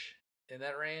 93-ish, in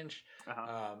that range.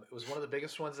 It was one of the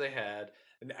biggest ones they had.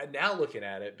 And now looking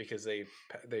at it, because they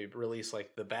released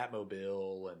like the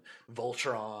Batmobile and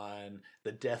Voltron,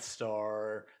 the Death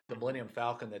Star, the Millennium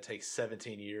Falcon that takes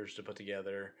 17 years to put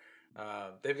together.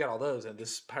 They've got all those, and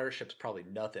this pirate ship's probably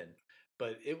nothing.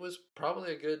 But it was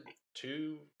probably a good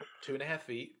 2.5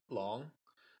 feet long.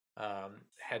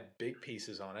 Had big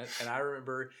pieces on it, and I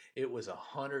remember it was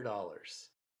 $100,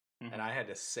 and I had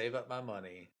to save up my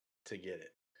money to get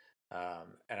it.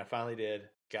 And I finally did,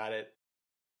 got it,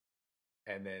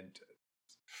 and then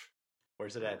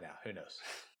where's it at now? Who knows?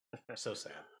 So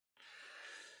sad.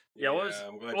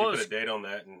 I'm glad you put a date on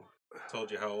that and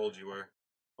told you how old you were,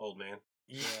 old man.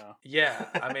 Yeah.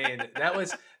 I mean, that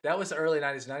was early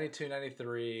 90s, 92,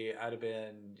 93. I'd have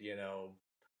been,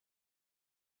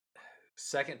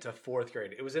 second to fourth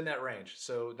grade. It was in that range.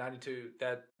 So 92,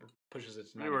 that pushes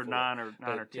it to 94. You were 9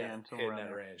 or 10, yeah, somewhere in that around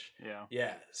there. range. Yeah.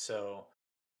 Yeah. So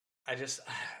I just,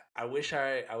 I wish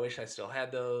I still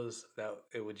had those. That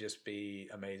it would just be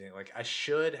amazing. Like I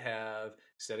should have,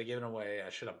 instead of giving away, I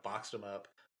should have boxed them up,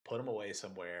 put them away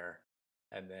somewhere,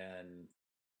 and then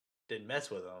didn't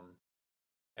mess with them,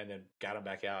 and then got them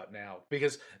back out now.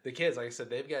 Because the kids, like I said,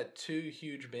 they've got 2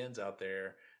 huge bins out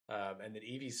there, and then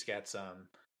Evie's got some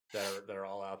that are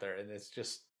all out there, and it's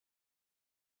just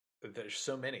there's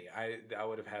so many. I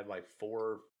would have had like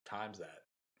 4 times that.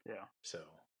 Yeah. So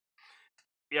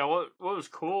yeah, what was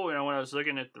cool, when I was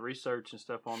looking at the research and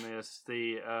stuff on this,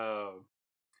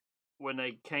 when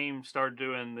they started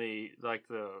doing the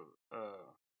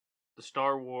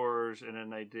Star Wars, and then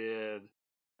they did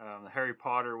the Harry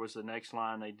Potter was the next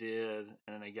line they did,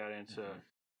 and then they got into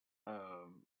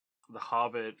the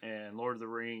Hobbit and Lord of the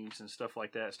Rings and stuff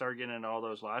like that. Started getting into all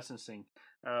those licensing.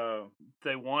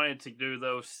 They wanted to do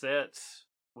those sets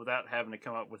without having to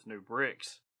come up with new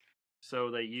bricks,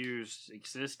 so they used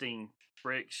existing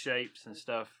brick shapes and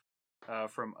stuff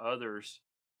from other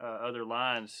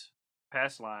lines,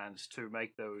 past lines, to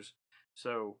make those.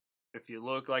 So if you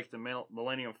look like the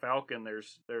Millennium Falcon,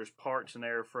 there's parts in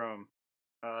there from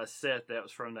a set that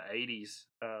was from the 80s,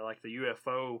 like the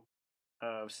UFO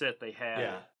set they had.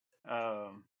 yeah.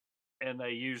 And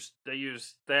they used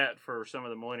that for some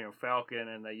of the Millennium Falcon,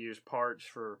 and they used parts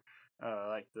for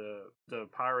like the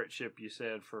pirate ship you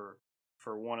said for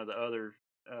one of the other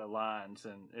lines,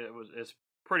 and it's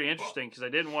pretty interesting because they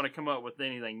didn't want to come up with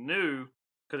anything new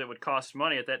because it would cost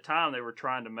money. At that time, they were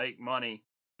trying to make money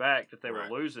back that they were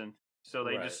losing, so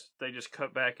they just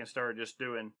cut back and started just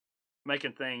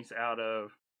making things out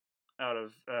of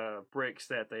bricks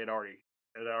that they had already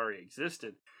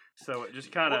existed. So it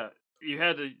just kind of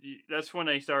that's when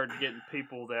they started getting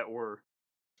people that were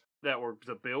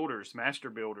the builders, master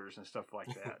builders, and stuff like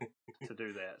that to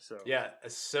do that. So yeah,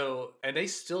 so and they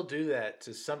still do that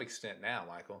to some extent now,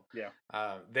 Michael. Yeah,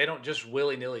 they don't just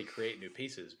willy nilly create new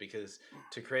pieces, because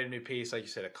to create a new piece, like you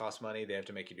said, it costs money. They have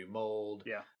to make a new mold.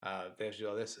 Yeah, they have to do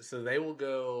all this. So they will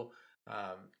go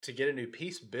to get a new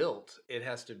piece built. It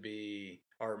has to be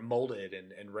molded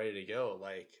and ready to go.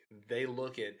 Like they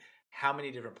look at how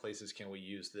many different places can we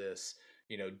use this.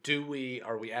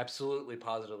 Are we absolutely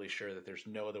positively sure that there's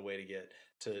no other way to get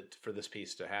for this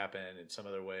piece to happen in some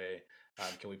other way?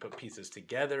 Can we put pieces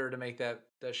together to make that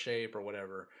shape or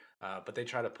whatever? But they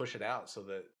try to push it out so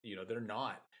that, they're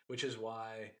not, which is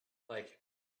why, like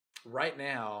right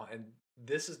now, and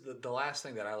this is the last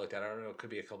thing that I looked at, I don't know, it could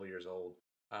be a couple years old.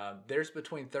 There's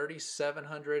between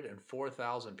 3,700 and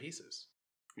 4,000 pieces.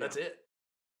 That's it.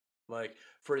 Like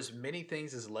for as many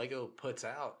things as Lego puts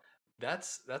out,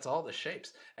 that's all the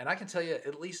shapes. And I can tell you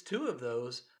at least 2 of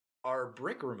those are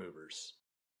brick removers.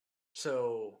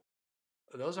 So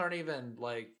those aren't even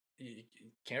like, you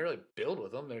can't really build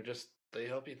with them. They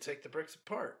help you take the bricks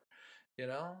apart,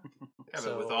 Yeah,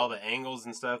 but with all the angles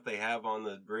and stuff they have on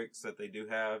the bricks that they do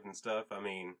have and stuff, I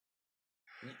mean,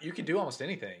 you can do almost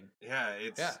anything. Yeah,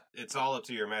 it's all up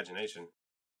to your imagination.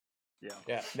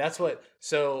 Yeah, that's what.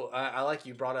 So I like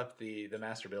you brought up the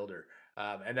Master Builder,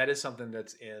 and that is something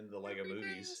that's in the Lego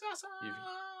movies.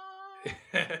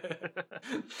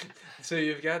 So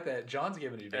you've got that. John's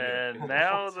giving you bingo. And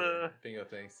now bingo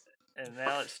things. And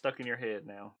now it's stuck in your head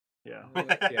now. Yeah,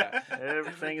 yeah.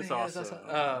 Everything is awesome.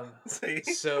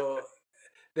 So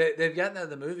they've gotten that in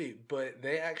the movie, but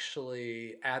they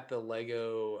actually at the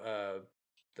Lego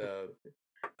the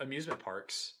amusement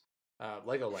parks.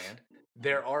 Legoland,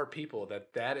 there are people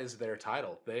that is their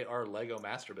title. They are Lego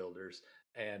Master Builders,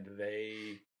 and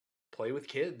they play with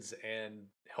kids and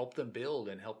help them build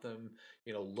and help them,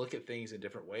 look at things in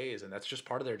different ways, and that's just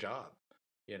part of their job,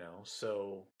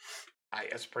 So,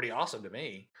 it's pretty awesome to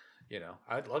me.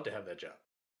 I'd love to have that job.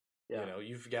 Yeah.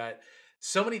 You've got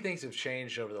so many things have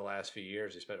changed over the last few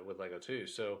years, especially with Lego too.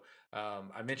 So,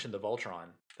 I mentioned the Voltron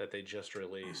that they just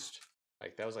released.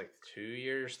 Like that was like 3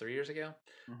 years ago.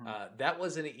 Mm-hmm. That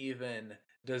wasn't even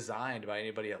designed by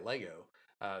anybody at Lego.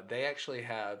 They actually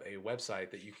have a website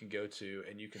that you can go to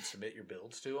and you can submit your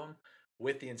builds to them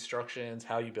with the instructions,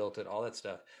 how you built it, all that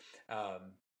stuff.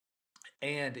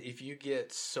 And if you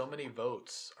get so many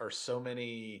votes or so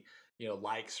many,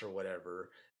 likes or whatever,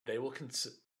 they will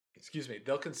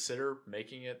they'll consider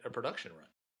making it a production run.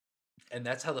 And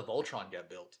that's how the Voltron got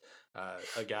built.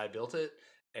 A guy built it.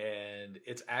 And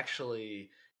it's actually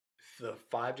the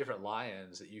 5 different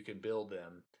lions that you can build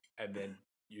them, and then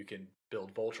you can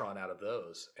build Voltron out of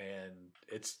those, and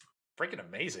it's freaking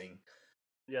amazing.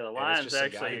 Yeah, the lions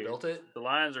actually built it. The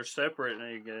lions are separate, and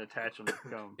you can attach them to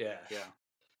come. yeah.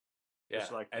 Yeah,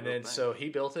 Just like the and real then thing. so he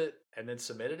built it and then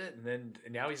submitted it, and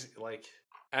now he's like,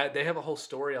 they have a whole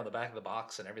story on the back of the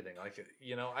box and everything. Like,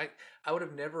 I would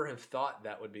have never have thought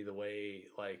that would be the way,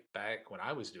 like back when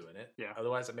I was doing it. Yeah.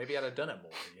 Otherwise, maybe I'd have done it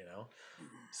more.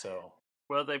 So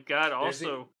Well, they've got there's the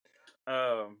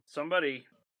also somebody.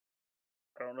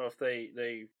 I don't know if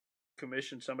they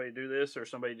commissioned somebody to do this or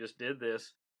somebody just did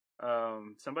this.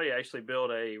 Somebody actually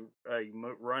built a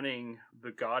running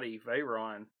Bugatti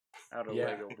Veyron out of Yeah.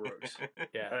 Lego bricks.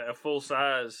 yeah, A full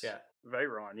size yeah.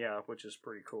 Veyron, yeah, which is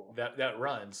pretty cool. That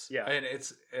runs. Yeah. And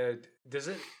it's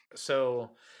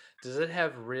does it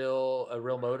have a real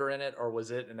motor in it, or was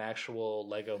it an actual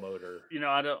Lego motor?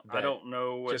 I that don't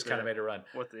know what just kind of made it run.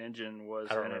 what the engine was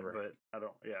I don't in remember. it, but I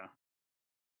don't.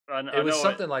 Yeah, It was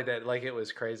something like that. Like, it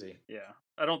was crazy. Yeah,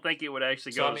 I don't think it would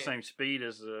actually So, go I the mean- same speed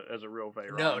as a real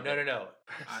Veyron. No, but-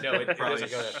 no, it Probably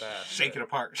doesn't go that fast. Shake it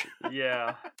apart.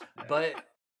 Yeah,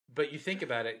 But you think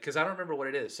about it, because I don't remember what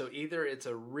it is. So either it's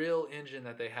a real engine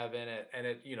that they have in it, and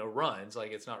it runs,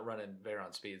 like it's not running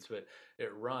Veyron speeds, but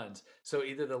it runs. So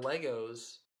either the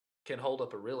Legos can hold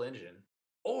up a real engine,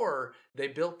 or they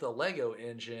built the Lego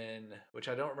engine, which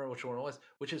I don't remember which one it was,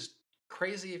 which is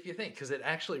crazy if you think, because it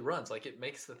actually runs. Like, it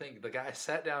makes the thing. The guy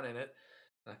sat down in it,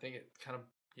 and I think it kind of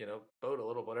bowed a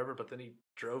little, whatever. But then he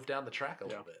drove down the track a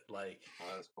little bit. Like,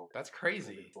 Oh, that's cool. that's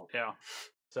crazy. Cool. yeah.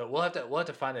 So we'll have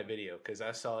to find that video, because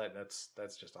I saw it, and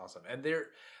that's just awesome. And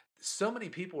so many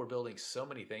people are building so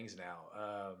many things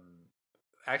now.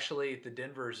 Actually, at the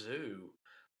Denver Zoo,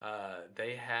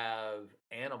 they have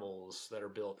animals that are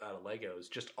built out of Legos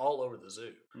just all over the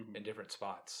zoo Mhm. in different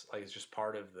spots. Like, it's just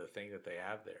part of the thing that they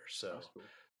have there. So That's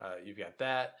cool. you've got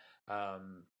that.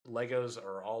 Legos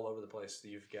are all over the place.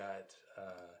 You've got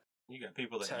You got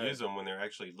people that So- use them when they're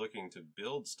actually looking to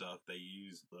build stuff. They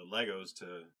use the Legos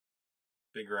to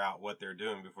figure out what they're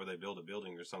doing before they build a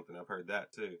building or something. I've heard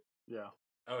that too. Yeah.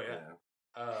 oh yeah.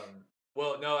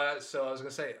 Well, no. So I was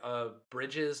gonna say,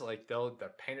 bridges, like they're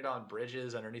painted on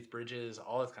bridges, underneath bridges,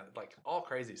 all this kind of, like, all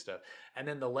crazy stuff. And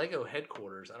then the Lego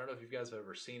headquarters. I don't know if you guys have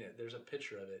ever seen it. There's a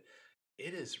picture of it.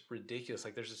 It is ridiculous.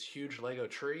 Like, there's this huge Lego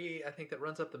tree, I think, that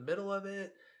runs up the middle of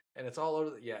it, and it's all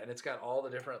over. And it's got all the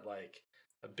different, like,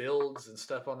 builds and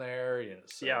stuff on there.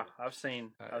 So, Yeah, I've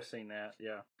seen uh, that.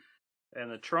 Yeah, and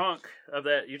the trunk of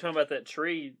that, you're talking about that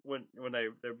tree when they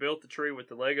built the tree with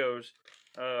the Legos,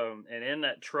 and in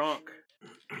that trunk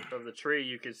of the tree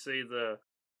you could see the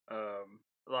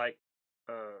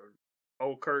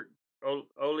Ole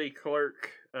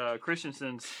Clerk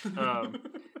Christensen's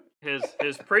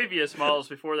his previous models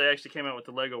before they actually came out with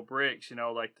the Lego bricks.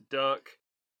 Like the duck,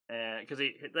 and because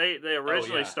they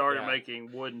originally started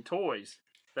making wooden toys.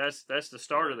 That's the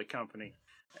start of the company,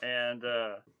 and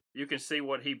you can see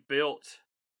what he built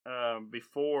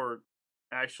before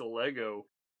actual Lego,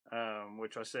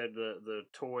 which I said the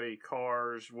toy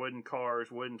cars, wooden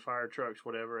fire trucks,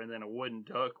 whatever, and then a wooden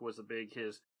duck was a big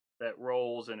that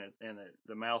rolls and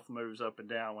the mouth moves up and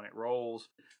down when it rolls.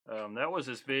 That was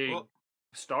his big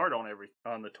start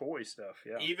on the toy stuff.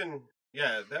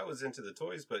 Yeah, That was into the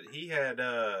toys, but he had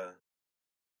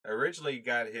originally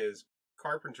got his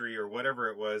carpentry or whatever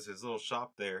it was, his little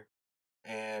shop there,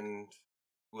 and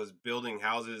was building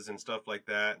houses and stuff like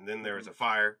that. And then there was a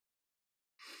fire,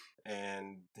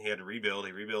 and he had to rebuild.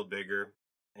 He rebuilt bigger,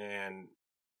 and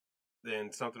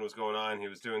then something was going on. He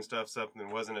was doing something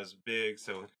wasn't as big,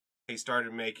 so he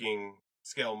started making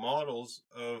scale models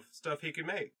of stuff he could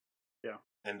make. Yeah.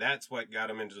 And that's what got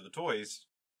him into the toys,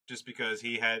 just because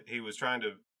he was trying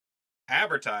to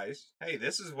advertise, hey,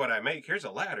 this is what I make. Here's a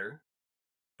ladder.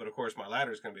 But of course, my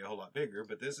ladder is going to be a whole lot bigger,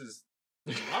 but this is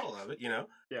the model of it,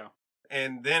 Yeah.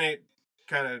 And then it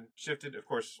kind of shifted. Of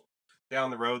course, down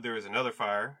the road, there was another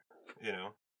fire,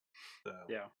 So,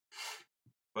 Yeah.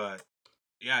 But,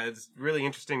 yeah, it's really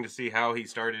interesting to see how he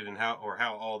started and how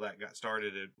all that got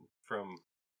started from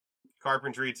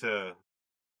carpentry to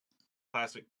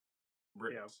plastic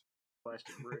bricks. Yeah.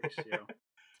 Plastic bricks, yeah.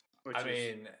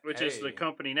 Which is the hey.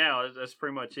 company now. That's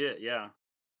pretty much it, yeah.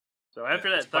 So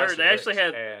after It's that third, plastic they actually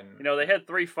bricks, had, and they had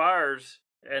 3 fires,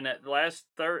 and that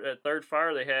third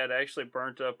fire they had actually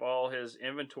burnt up all his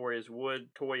inventory, his wood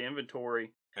toy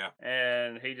inventory. Yeah.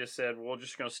 And he just said, "We're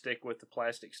just going to stick with the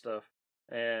plastic stuff."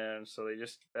 And so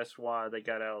that's why they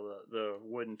got out of the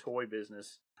wooden toy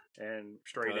business and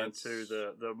straight into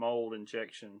the mold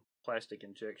injection, plastic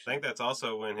injection. I think that's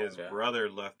also when his Yeah. brother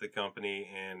left the company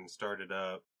and started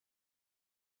up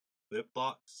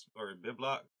Biblock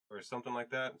or something like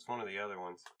that. It's one of the other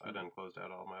ones. I done closed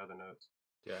out all my other notes.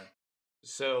 yeah.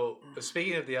 So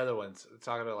speaking of the other ones,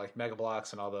 talking about like Mega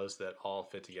Blocks and all those that all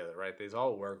fit together, right? These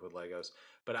all work with Legos.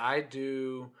 But I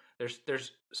do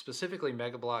there's specifically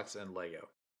Mega Blocks and Lego.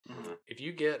 Mhm. If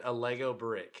you get a Lego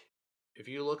brick, if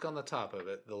you look on the top of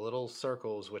it, the little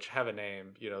circles which have a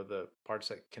name, the parts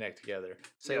that connect together,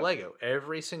 say Yeah. Lego.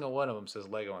 Every single one of them says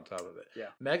Lego on top of it.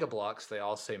 Yeah. Mega Blocks, they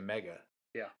all say Mega.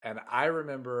 Yeah. And I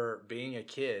remember being a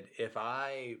kid, if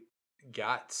I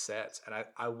got sets, and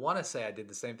I want to say I did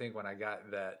the same thing when I got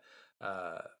that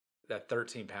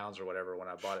 13 pounds or whatever when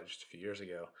I bought it just a few years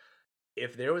ago.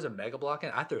 If there was a Mega Block in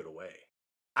it, I threw it away.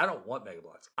 I don't want Mega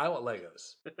Blocks. I want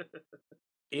Legos.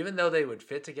 Even though they would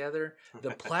fit together,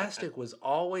 the plastic was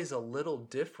always a little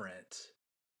different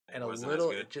and It a wasn't as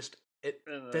little good. it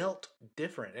And felt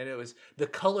different, and it was the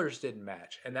colors didn't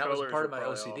match, and that was colors part were of my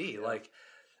probably OCD. off, yeah.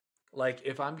 Like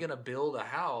if I'm gonna build a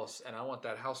house and I want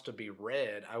that house to be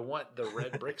red, I want the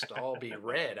red bricks to all be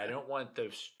red. I don't want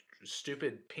the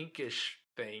stupid pinkish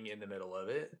thing in the middle of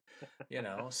it,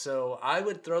 So I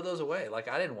would throw those away. Like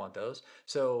I didn't want those,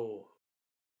 so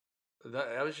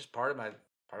that was just part of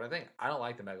the thing. I don't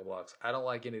like the Mega Blocks. I don't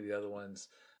like any of the other ones.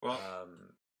 Well,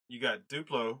 you got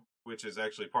Duplo, which is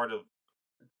actually part of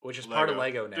Which is part of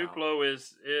Lego. Lego now. Duplo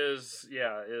is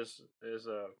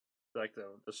like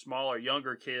the smaller,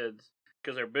 younger kids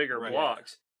because they're bigger Right.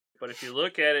 blocks. But if you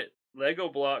look at it, Lego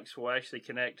blocks will actually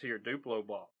connect to your Duplo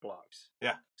blocks.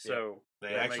 Yeah. So They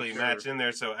that actually makes match sure- in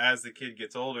there, so as the kid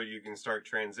gets older, you can start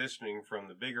transitioning from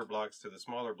the bigger blocks to the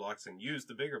smaller blocks and use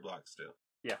the bigger blocks still.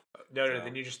 No, So-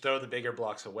 then you just throw the bigger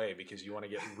blocks away because you want to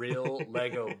get real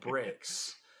Lego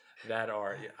bricks that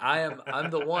are. I'm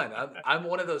the one. I'm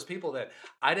one of those people that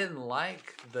I didn't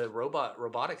like the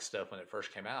robotic stuff when it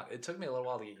first came out. It took me a little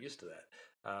while to get used to that.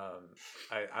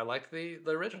 I like the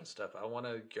original stuff. I want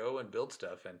to go and build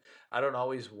stuff, and I don't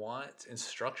always want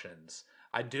instructions.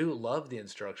 I do love the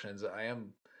instructions.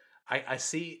 I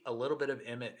see a little bit of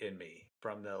Emmett in me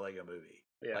from the Lego movie.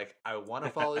 Yeah. Like I want to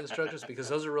follow the instructions because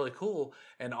those are really cool.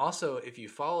 And also, if you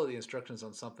follow the instructions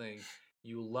on something,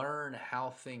 you learn how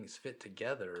things fit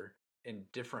together in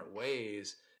different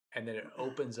ways, and then it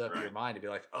opens up your Right. mind to be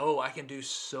like, oh, I can do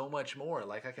so much more.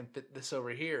 Like I can fit this over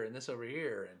here and this over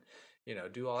here,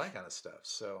 and do all that kind of stuff.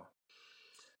 So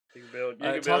you can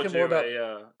build. talking more about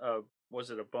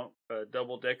was it a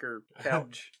double decker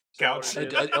couch? Couch. Is that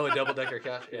what it is? a double decker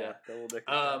couch. Yeah, double decker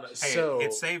couch. Hey, So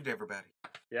it saved everybody.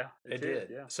 Yeah, it did.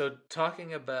 Yeah. So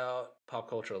talking about pop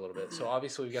culture a little bit. So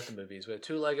obviously we've got the movies. We have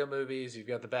 2 Lego movies. You've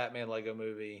got the Batman Lego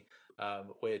movie,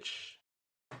 which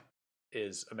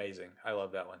is amazing. I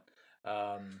love that one.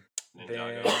 Then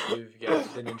Ninjago. we've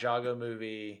got the Ninjago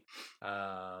movie.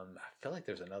 I feel like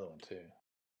there's another one too.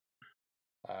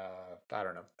 I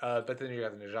don't know. But then you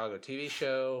got the Ninjago TV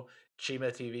show,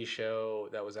 Chima TV show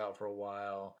that was out for a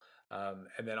while.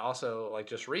 And then also, like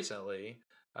just recently,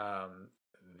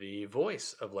 the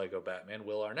voice of Lego Batman,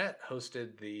 Will Arnett,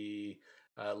 hosted the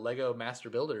Lego Master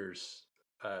Builders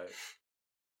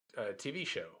TV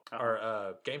show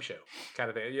or game show kind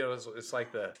of thing. It's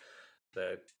like the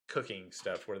cooking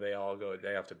stuff where they all go,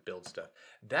 they have to build stuff.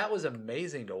 That was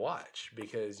amazing to watch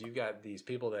because you got these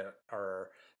people that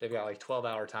they've got like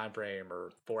 12-hour time frame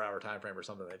or 4-hour time frame or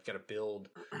something. They've got to build,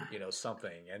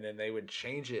 something, and then they would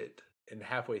change it and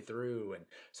halfway through and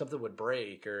something would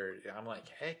break, or I'm like,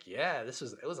 heck yeah, it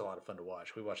was a lot of fun to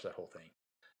watch. We watched that whole thing.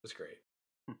 It was great.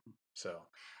 So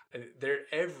they're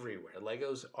everywhere.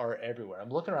 Legos are everywhere. I'm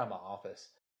looking around my office.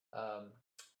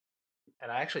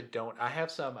 And I actually don't. I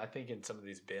have some, I think, in some of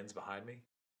these bins behind me,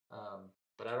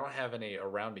 but I don't have any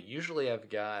around me. Usually, I've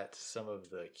got some of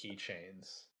the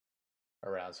keychains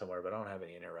around somewhere, but I don't have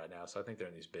any in here right now. So I think they're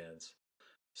in these bins.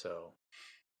 So,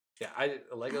 yeah,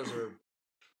 Legos are,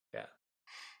 yeah,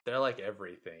 they're like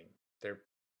everything. They're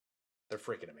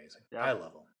freaking amazing. Yeah, I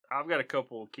love them. I've got a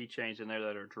couple keychains in there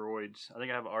that are droids. I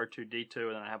think I have an R2D2,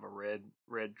 and then I have a red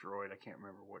droid. I can't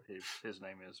remember what his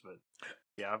name is, but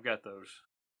yeah, I've got those.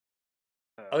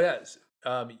 Oh yes,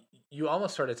 you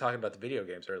almost started talking about the video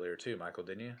games earlier too, Michael,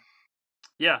 didn't you?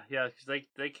 Yeah, because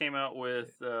they came out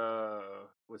with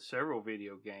several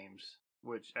video games,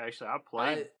 which actually I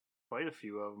played a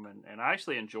few of them, and I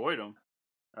actually enjoyed them.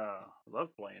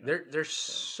 Love playing them. They're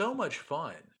so much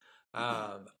fun.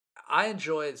 I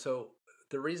enjoy it. So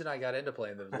the reason I got into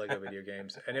playing the Lego video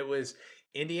games, and it was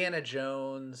Indiana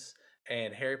Jones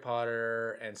and Harry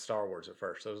Potter and Star Wars at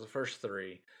first. Those were the first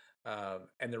 3.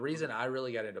 And the reason I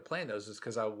really got into playing those is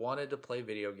because I wanted to play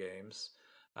video games.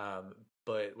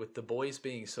 But with the boys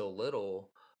being so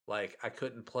little, like I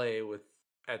couldn't play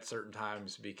at certain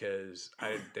times because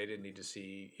they didn't need to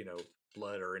see,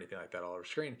 blood or anything like that all over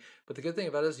screen. But the good thing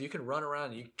about it is you can run around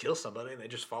and you can kill somebody and they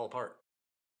just fall apart.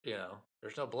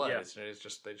 there's no blood. Yeah. It's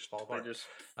just they just fall They apart. just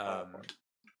fall apart.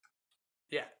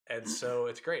 Yeah, and so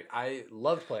it's great. I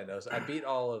loved playing those. I beat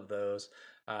all of those.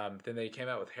 Then they came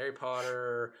out with Harry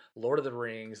Potter, Lord of the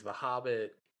Rings, The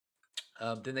Hobbit.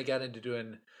 Then they got into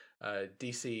doing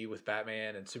DC with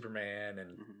Batman and Superman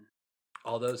and Mhm.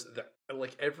 all those.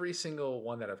 Like every single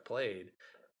one that I've played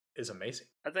is amazing.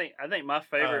 I think my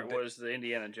favorite they- was the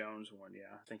Indiana Jones one.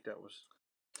 Yeah, I think that was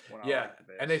one I Yeah, liked the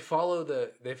best. and they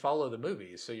follow the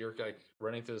movies, so you're like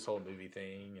running through this whole movie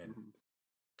thing, and Mhm.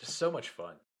 just so much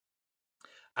fun.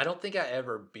 I don't think I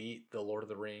ever beat the Lord of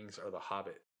the Rings or the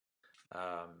Hobbit,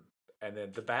 and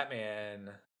then the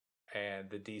Batman and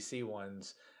the DC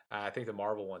ones. I think the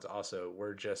Marvel ones also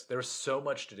were just there's so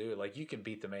much to do. Like you can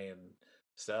beat the main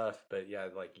stuff, but yeah,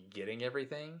 like getting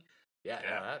everything, yeah,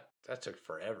 Yeah. no, that took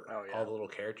forever. Oh, yeah. All the little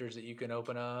characters that you can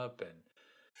open up, and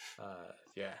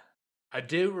yeah. I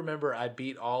do remember I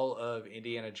beat all of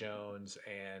Indiana Jones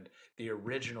and the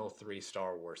original 3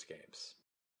 Star Wars games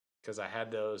because I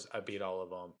had those. I beat all of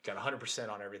them. Got 100%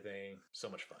 on everything. So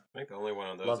much fun. I think the only one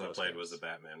of those Love I those played was the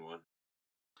games. Batman one.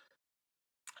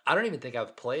 I don't even think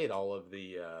I've played all of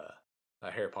the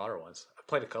Harry Potter ones. I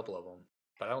played a couple of them,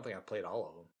 but I don't think I've played all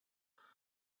of them.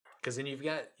 Because then you've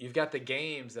got the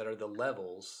games that are the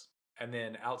levels, and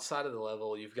then outside of the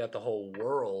level, you've got the whole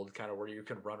world, kind of where you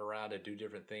can run around and do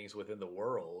different things within the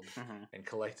world Mhm. and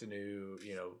collect a new,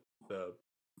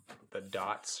 the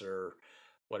dots or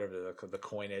whatever the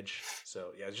coinage.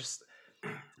 So yeah,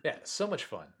 so much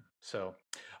fun. So,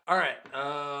 all right.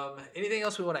 Anything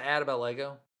else we want to add about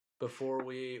Lego before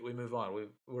we move on?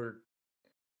 We're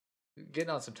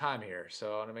getting on some time here,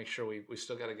 so I want to make sure we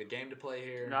still got a good game to play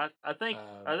here. No, I think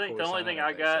before the we only sign thing off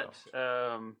I today, got,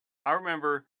 so. I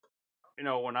remember,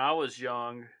 when I was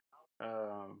young,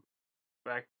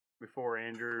 back before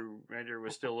Andrew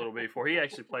was still a little bit before he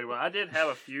actually played one. I did have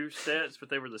a few sets, but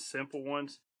they were the simple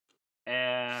ones.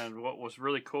 And what was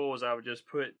really cool was I would just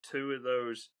put 2 of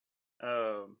those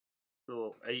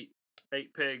little eight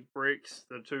peg bricks,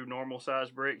 the 2 normal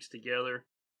size bricks together,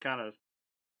 kind of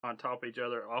on top of each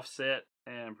other, offset,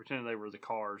 and pretend they were the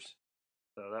cars.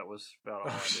 So that was about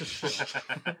all I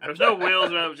did. There was no wheels,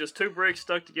 and it was just 2 bricks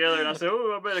stuck together. And I said,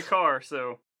 "Oh, I bet a car."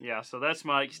 So yeah, so that's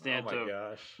my extent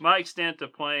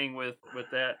of playing with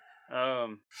that.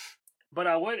 But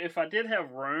I would, if I did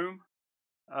have room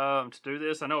to do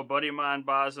this. I know a buddy of mine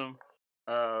buys them.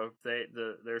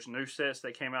 There's new sets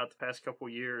that came out the past couple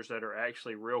years that are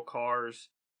actually real cars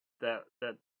that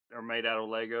are made out of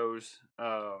Legos.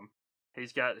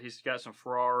 He's got some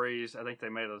Ferraris. I think they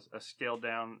made a scaled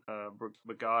down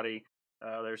Bugatti.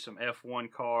 There's some F1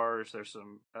 cars. There's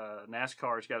some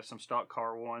NASCAR. He's got some stock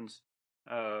car ones.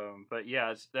 But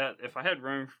yeah, it's that if I had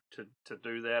room to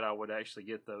do that, I would actually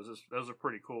get those. Those are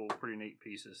pretty cool, pretty neat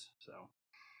pieces. So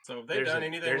have they done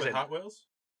anything with Hot Wheels?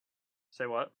 Say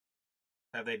what?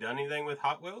 Have they done anything with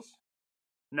Hot Wheels?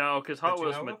 No, because Hot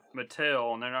Wheels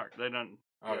Mattel, and they don't.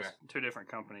 Okay. Yes, 2 different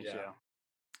companies. Yeah.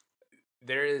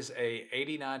 There is a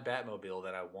 '89 Batmobile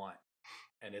that I want,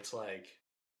 and it's like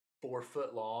 4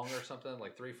 foot long or something,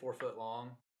 like 3-4 foot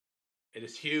long. It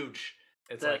is huge.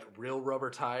 It's like real rubber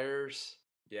tires.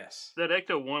 Yes. That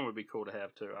Ecto 1 would be cool to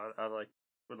have too. I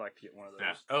would like to get one of those.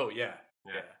 Yeah. Oh yeah.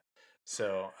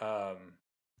 So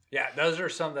yeah, those are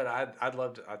some that I'd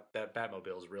love to. That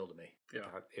Batmobile is real to me. Yeah,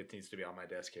 it needs to be on my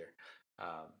desk here.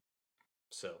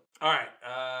 So all right.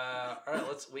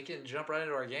 We can jump right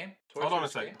into our game. Hold on a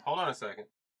second.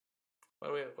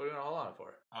 What are we gonna hold on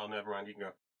for? Oh, never mind. You can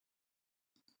go.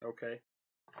 Okay.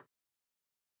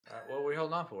 All right, what are we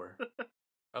holding on for?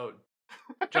 Oh,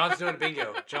 John's doing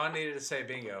bingo. John needed to say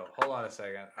bingo. Hold on a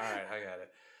second. All right, I got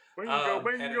it. Bingo.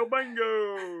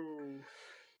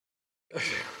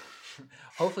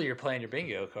 Hopefully you're playing your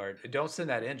bingo card. Don't send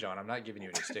that in, John. I'm not giving you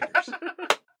any stickers.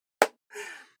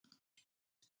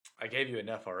 I gave you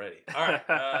enough already. All right.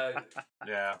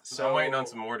 Yeah. So I'm waiting on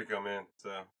some more to come in. So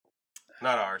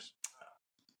not ours.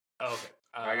 Oh, okay.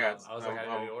 I was like, I didn't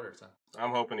know you ordered some.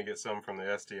 I'm hoping to get some from the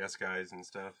SDS guys and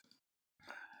stuff.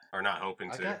 Or not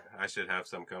hoping to. I should have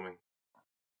some coming.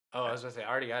 Oh, I was going to say, I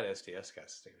already got SDS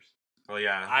guys stickers. Well,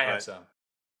 yeah. I have some.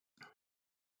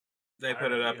 They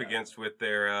put it up against with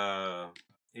their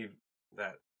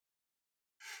that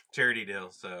charity deal,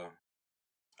 so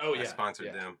I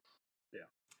sponsored them. Yeah.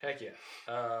 Heck yeah.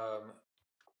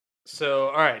 So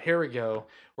all right, here we go.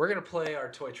 We're gonna play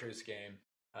our Toy Truce game.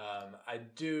 I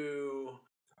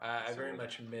very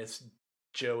much miss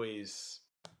Joey's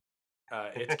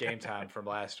It's Game Time from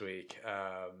last week.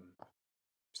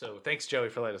 So thanks Joey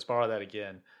for letting us borrow that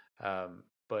again.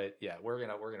 But yeah, we're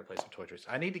gonna play some Toy Truce.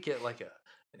 I need to get like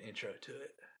an intro to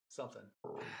it. something.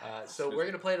 So we're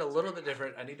going to play it a little bit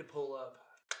different. I need to pull up.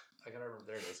 I got to remember.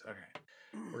 There it is. Okay.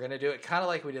 We're going to do it kind of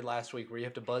like we did last week where you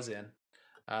have to buzz in.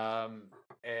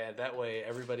 And that way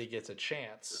everybody gets a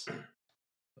chance.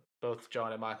 Both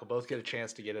John and Michael both get a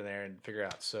chance to get in there and figure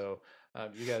out. So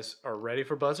you guys are ready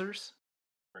for buzzers?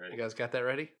 Ready. You guys got that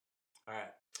ready? All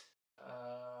right.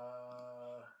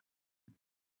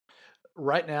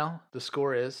 Right now, the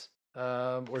score is,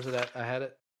 where's it at? I had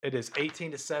it. It is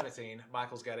 18-17.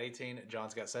 Michael's got 18.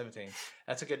 John's got 17.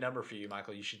 That's a good number for you,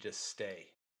 Michael. You should just stay.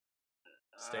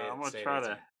 I'm going to stay try at to.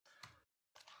 18.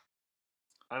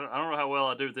 I don't know how well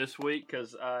I do this week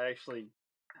because I actually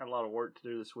had a lot of work to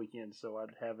do this weekend, so I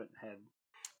haven't had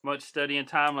much studying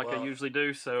time like I usually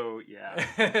do. So yeah,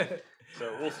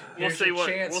 so we'll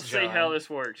see how this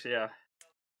works. Yeah.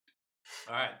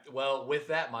 All right. Well, with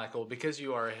that, Michael, because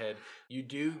you are ahead, you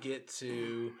do get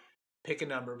to pick a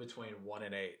number between 1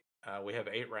 and 8. We have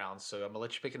 8 rounds, so I'm gonna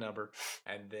let you pick a number,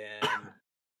 and then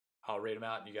I'll read them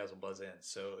out, and you guys will buzz in.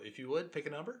 So if you would pick a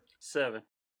number. 7.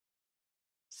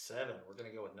 7. We're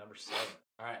gonna go with number 7.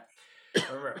 All right.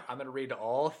 Remember, I'm gonna read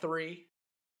all 3,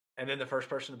 and then the first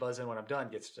person to buzz in when I'm done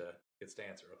gets to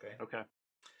answer. Okay. Okay.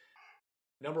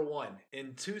 Number 1.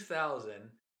 In 2000,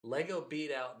 Lego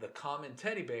beat out the common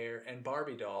teddy bear and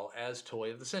Barbie doll as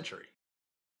toy of the century.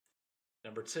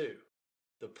 Number 2.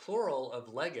 The plural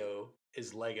of Lego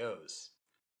is Legos.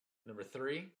 Number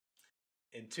 3.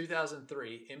 In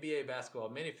 2003, NBA basketball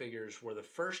minifigures were the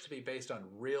first to be based on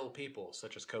real people,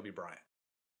 such as Kobe Bryant.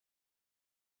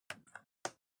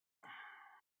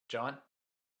 John?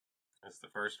 That's the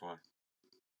first one.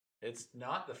 It's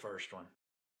not the first one.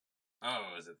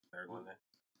 Oh, is it the third one then?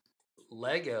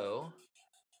 Lego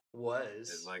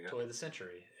was Lego. Toy of the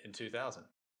Century in 2000.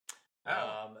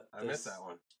 Oh, I missed that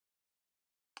one.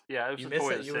 Yeah, it was you a missed toy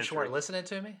it. of the You century. weren't listening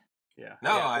to me? Yeah.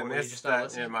 No, Yeah, I were you missed just not that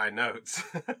listening? in my notes.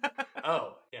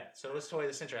 Oh, yeah. So it was Toy of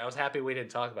the Century. I was happy we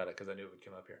didn't talk about it because I knew it would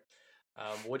come up here.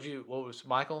 What was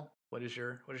Michael? What is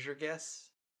your guess?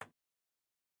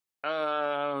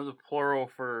 The plural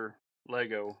for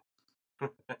Lego.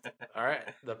 All right,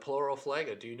 the plural for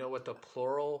Lego. Do you know what the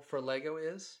plural for Lego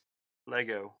is?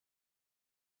 Lego.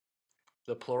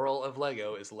 The plural of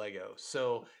Lego is Lego.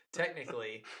 So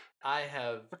technically, I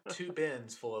have 2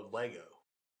 bins full of Lego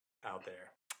out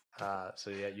there. So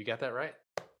yeah, you got that right.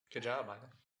 Good job, Michael.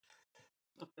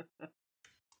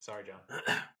 Sorry, John.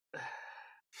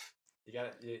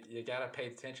 You gotta pay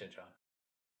attention, John.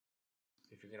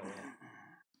 If you're gonna win.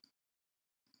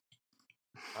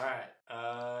 All right.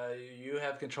 You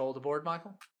have control of the board,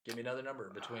 Michael. Give me another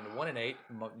number between 1 and 8,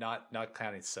 not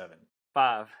counting 7.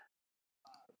 5.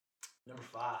 Number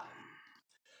 5.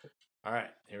 All right,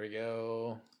 here we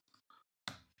go.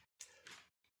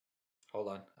 Hold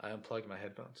on, I unplugged my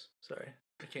headphones. Sorry,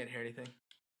 I can't hear anything.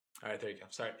 All right, there you go.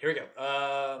 Sorry, here we go.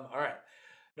 All right,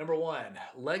 number 1.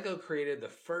 Lego created the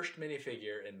first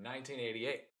minifigure in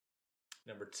 1988.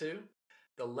 Number 2.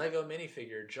 The Lego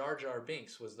minifigure Jar Jar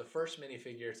Binks was the first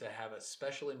minifigure to have a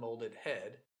specially molded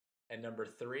head. And number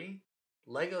 3.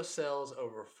 Lego sells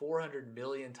over 400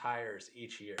 million tires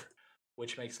each year,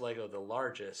 which makes Lego the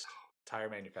largest tire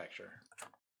manufacturer.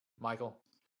 Michael,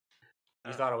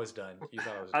 you thought I was done.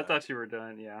 I thought you were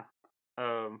done. Yeah.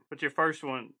 But your first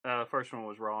one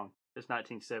was wrong. It's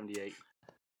 1978.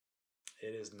 It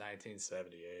is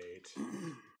 1978.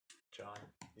 John,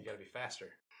 you got to be faster.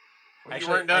 Well, you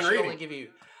weren't done reading.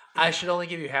 I should only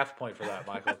give you half a point for that,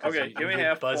 Michael. Okay, give me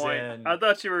half point. In. I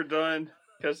thought you were done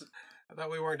because I thought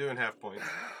we weren't doing half points,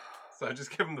 so I just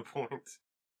give him the points.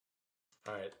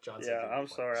 All right, John. Yeah, I'm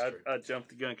sorry. I jumped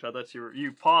the gun because I thought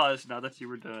you paused and I thought you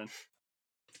were done.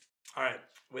 All right.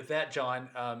 With that, John,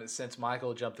 since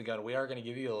Michael jumped the gun, we are going to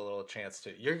give you a little chance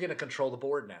to. You're going to control the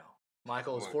board now.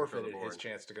 Michael has forfeited his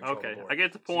chance to control the board. Okay, I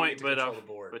get the point, so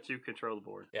but you control the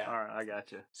board. Yeah. All right, I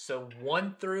got you. So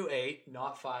 1 through 8,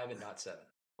 not 5 and not 7.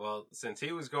 Well, since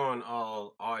he was going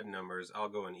all odd numbers, I'll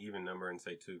go an even number and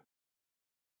say 2.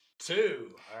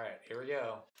 2. All right, here we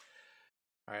go.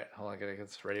 All right, hold on, I gotta get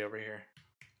this ready over here.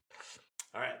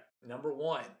 All right, number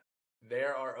 1.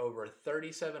 There are over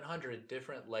 3,700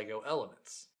 different Lego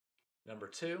elements. Number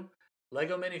 2.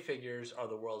 Lego minifigures are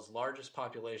the world's largest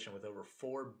population with over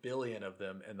 4 billion of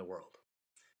them in the world.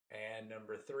 And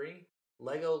number 3,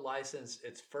 Lego licensed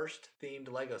its first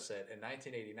themed Lego set in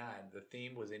 1989. The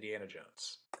theme was Indiana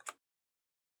Jones.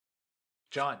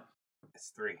 John. It's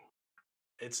 3.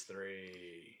 It's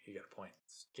 3. You got a point.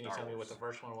 Can you tell me what the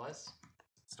first one was?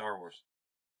 Star Wars.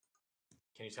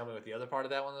 Can you tell me what the other part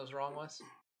of that one that was wrong was?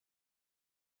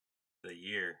 The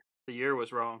year. The year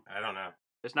was wrong. I don't know.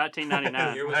 It's 1999.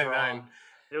 The year was wrong.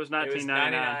 It was It was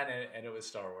 1999. 99, and it was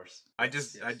Star Wars.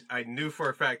 I knew for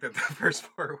a fact that the first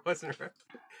part wasn't right.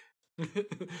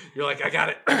 You're like, I got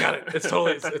it. It's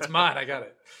totally, it's mine. I got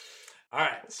it. All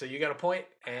right, so you got a point,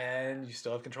 and you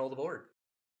still have control of the board.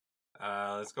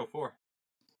 Let's go 4.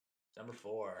 Number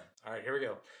 4. All right, here we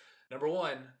go. Number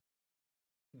 1.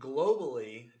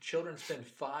 Globally, children spend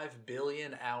 5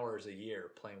 billion hours a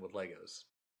year playing with Legos.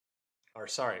 Or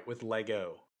sorry, with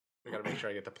Lego. We got to make sure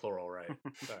I get the plural right.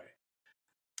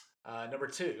 Sorry. Number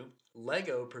 2.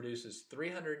 Lego produces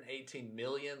 318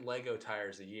 million Lego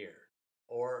tires a year,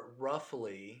 or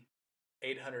roughly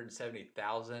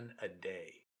 870,000 a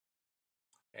day.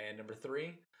 And number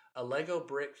 3. A Lego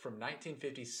brick from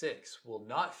 1956 will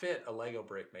not fit a Lego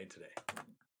brick made today.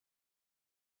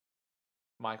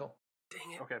 Michael?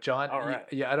 Dang it. Okay. John? All right.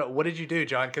 I don't. What did you do,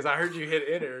 John? Because I heard you hit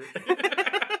enter.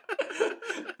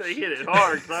 They hit it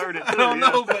hard. I heard it too. I don't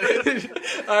know, but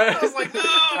I was like, no!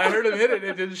 I heard him hit it.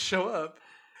 It didn't show up.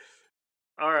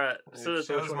 All right. So It shows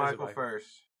one is it, Michael Michael? first.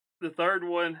 the third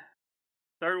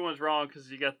one's wrong because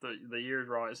you got the years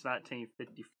wrong. It's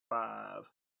 1955.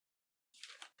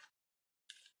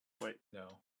 Wait. No,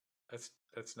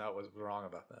 that's not what's wrong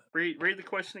about that. Read the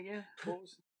question again. What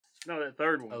was No, that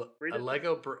third one. Read A it.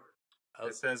 Lego brick.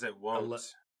 It says it won't,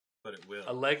 but it will.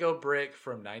 A Lego brick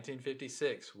from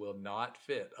 1956 will not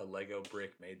fit a Lego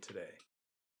brick made today.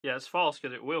 Yeah, it's false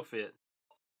because it will fit.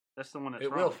 That's the one that's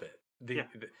It wrong. will fit. The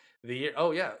year.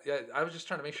 Oh yeah. I was just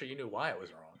trying to make sure you knew why it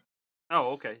was wrong.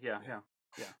 Oh, okay. Yeah.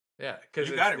 Yeah, because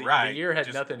You got it right, The year had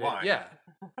just nothing. why. Yeah.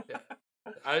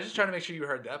 I was just trying to make sure you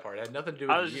heard that part. It had nothing to do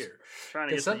I with was the just year. trying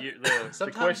to get the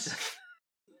Sometimes, question.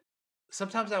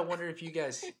 sometimes I wonder if you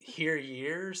guys hear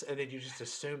years and then you just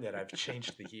assume that I've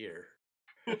changed the year.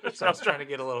 So I was trying to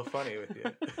get a little funny with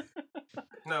you.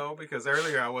 No, because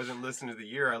earlier I wasn't listening to the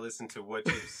year. I listened to what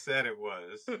you said it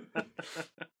was.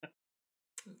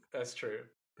 That's true.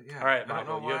 But yeah, All right, I don't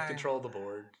know Michael, you have why- control of the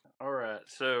board. All right.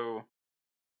 So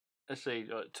let's see.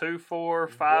 2, 4,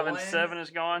 5, and One. 7 is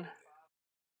gone.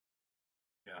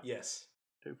 Yes.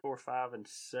 2, 4, 5, and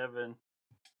 7.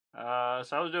 So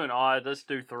I was doing odd. Let's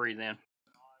do 3 then.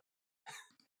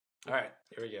 All right,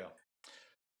 here we go.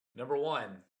 Number 1.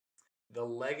 The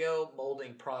Lego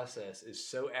molding process is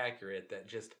so accurate that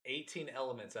just 18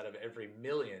 elements out of every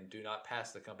million do not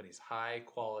pass the company's high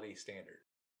quality standard.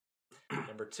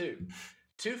 Number 2.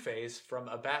 Two-Face from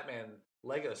a Batman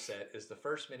Lego set is the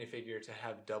first minifigure to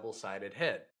have double-sided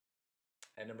head.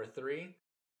 And number 3,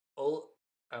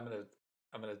 I'm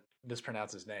gonna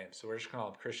mispronounce his name, so we're just gonna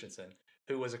call him Christensen,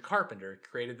 who was a carpenter,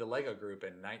 created the Lego group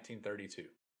in 1932.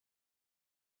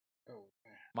 Oh,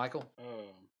 Michael?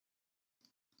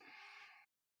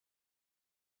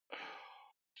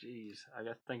 Jeez, I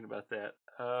got thinking about that.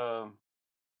 I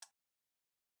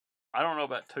don't know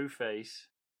about Two-Face.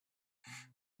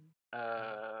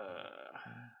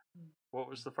 What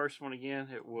was the first one again?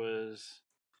 It was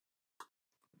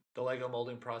The Lego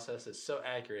molding process is so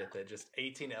accurate that just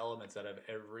 18 elements out of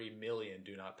every million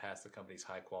do not pass the company's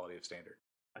high quality of standard.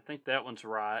 I think that one's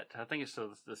right. I think it's the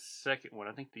second one.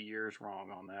 I think the year's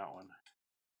wrong on that one.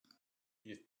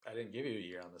 I didn't give you a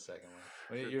year on the second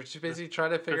one. You're too busy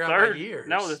trying to figure The out third, my years.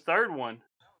 No, the third one.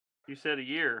 You said a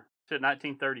year. You said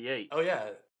 1938. Oh, yeah.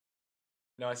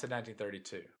 No, I said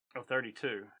 1932. Oh,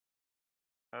 32.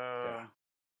 Yeah.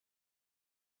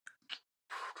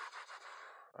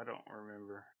 I don't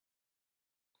remember.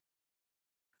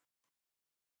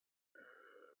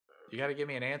 You got to give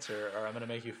me an answer, or I'm going to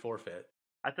make you forfeit.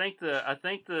 I think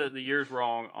the year's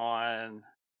wrong on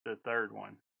the third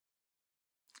one.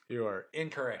 You are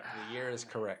incorrect. The year is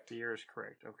correct. The year is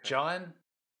correct. Okay. John?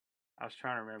 I was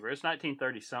trying to remember. It's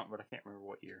 1930 something, but I can't remember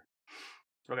what year.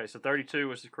 Okay, so 32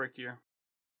 was the correct year.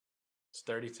 It's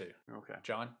 32. Okay.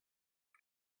 John?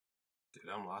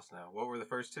 Dude, I'm lost now. What were the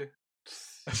first 2?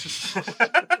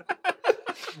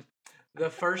 The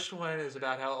first one is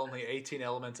about how only 18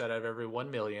 elements out of every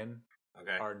 1 million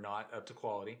Okay. are not up to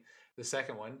quality. The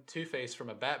second one, Two-Face from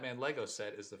a Batman Lego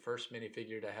set, is the first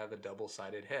minifigure to have a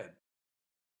double-sided head.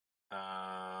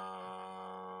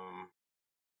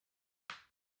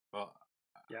 Well,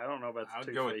 Yeah, I don't know about I the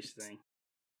would go with- Two-Face thing.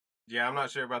 yeah, I'm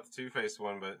not sure about the Two-Face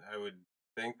one, but I would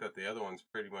think that the other one's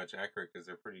pretty much accurate because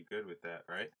they're pretty good with that,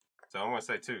 right? So I'm gonna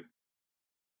say 2,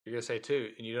 You're going to say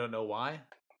 2, and you don't know why?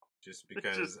 just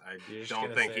because You're just don't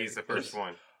gonna think say he's the it 'cause- first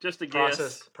one. Just a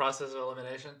guess. Process of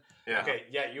elimination? Yeah. Okay,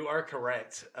 yeah, you are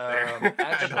correct. There.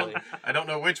 Actually, I don't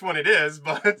know which one it is,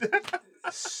 but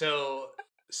so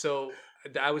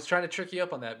I was trying to trick you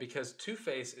up on that because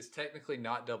Two-Face is technically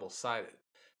not double-sided.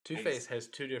 Two-Face has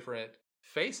 2 different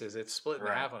faces. It's split in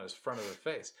Right. half on his front of the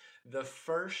face. The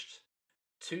first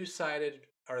 2-sided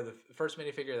or the first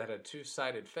minifigure that had a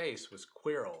two-sided face was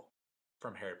Quirrell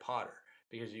from Harry Potter,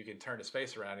 because you can turn his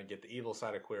face around and get the evil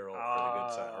side of Quirrell or the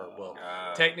good side, or well,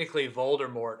 technically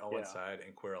Voldemort on one side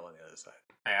and Quirrell on the other side.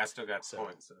 Hey, I still got the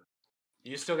points. So.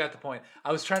 You still got the point.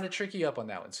 I was trying to trick you up on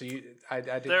that one, so I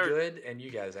did good, and you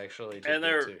guys actually did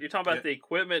good too. You're talking about the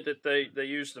equipment that they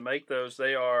use to make those.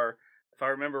 They are, if I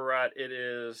remember right, it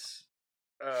is.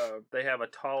 They have a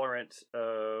tolerance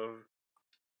of,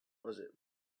 was it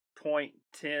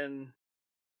 0.10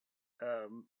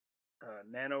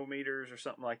 nanometers or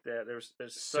something like that. There's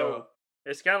so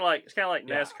it's kind of like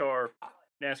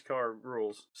NASCAR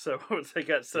rules. So they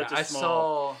got such a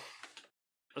small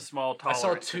tolerance. I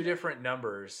saw two different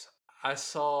numbers. I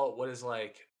saw what is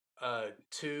like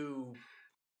 2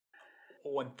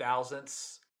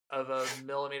 1,000ths of a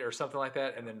millimeter or something like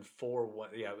that, and then 4 1.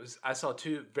 Yeah, it was. I saw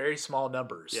two very small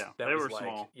numbers. Yeah, that they was were like,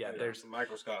 small. Yeah, there's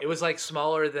microscopic. It was like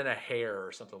smaller than a hair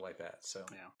or something like that. So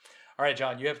yeah. All right,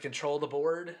 John, you have control of the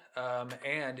board,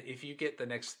 and if you get the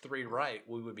next 3 right,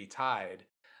 we would be tied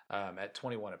at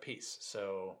 21 apiece.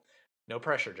 So no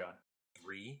pressure, John.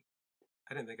 3.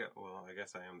 I didn't think. I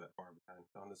guess I am that far behind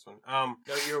on this one. No,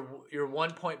 you're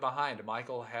 1 point behind.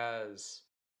 Michael has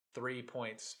 3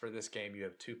 points for this game. You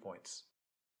have 2 points.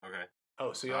 Okay.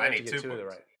 Oh, so you only have to get 2 of them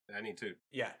right. I need 2.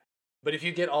 Yeah. But if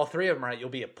you get all 3 of them right, you'll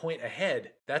be a point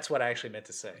ahead. That's what I actually meant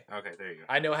to say. Okay, there you go.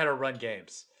 I know how to run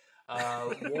games.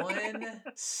 1,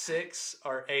 6,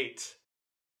 or 8?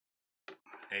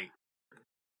 8.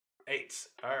 8.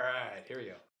 All right, here we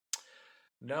go.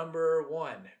 Number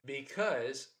 1,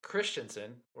 because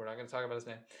Christensen, we're not going to talk about his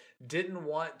name, didn't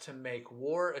want to make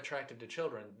war attractive to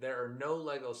children, there are no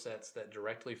Lego sets that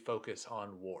directly focus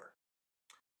on war.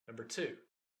 Number 2,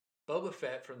 Boba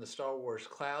Fett from the Star Wars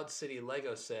Cloud City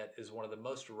Lego set is one of the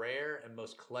most rare and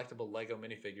most collectible Lego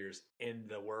minifigures in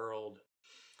the world.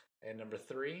 And number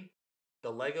 3,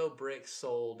 the Lego bricks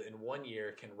sold in 1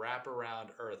 year can wrap around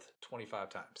Earth 25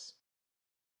 times.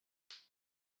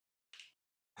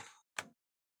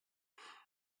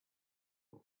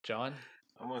 John?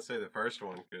 I'm going to say the first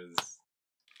one because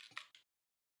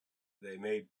they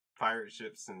made pirate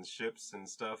ships and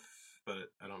stuff, but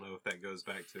I don't know if that goes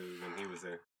back to when he was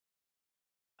there.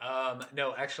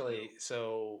 No, actually,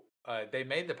 so they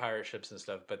made the pirate ships and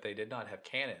stuff, but they did not have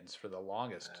cannons for the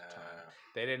longest time.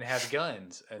 They didn't have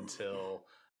guns until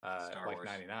like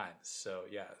 99. So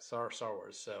yeah, Star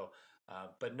Wars. So,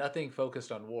 but nothing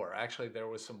focused on war. Actually, there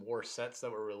was some war sets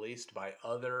that were released by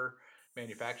other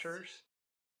manufacturers,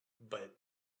 but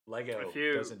Lego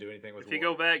doesn't do anything with war. If you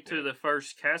go back to the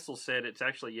first castle set, it's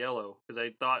actually yellow because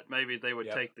they thought maybe they would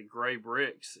take the gray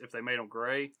bricks if they made them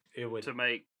gray to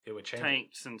make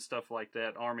tanks and stuff like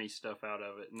that, army stuff out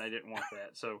of it, and they didn't want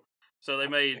that. So they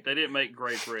didn't make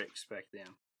gray bricks back then.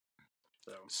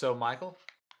 So Michael,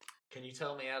 can you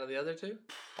tell me out of the other 2?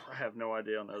 I have no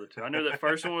idea on the other 2. I knew that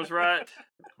first one was right,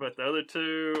 but the other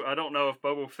 2, I don't know if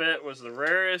Boba Fett was the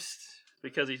rarest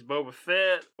because he's Boba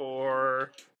Fett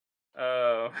or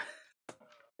I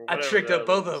tricked up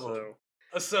both of them. So.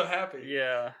 I'm so happy.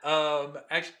 Yeah.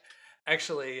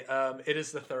 Actually, it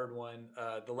is the third one.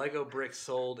 The Lego bricks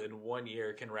sold in 1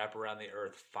 year can wrap around the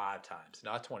Earth 5 times,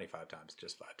 not 25 times,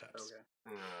 just 5 times.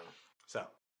 Okay. So,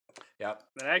 yep.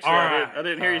 And actually, I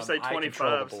didn't hear you say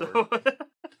 25. So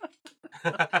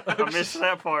I missed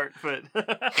that part, but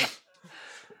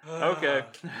okay.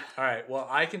 All right. Well,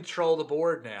 I control the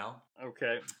board now.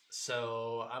 Okay.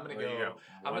 So I'm gonna go.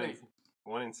 I'm gonna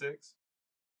 1 and 6.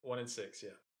 1 and 6. Yeah.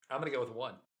 I'm gonna go with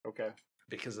 1. Okay.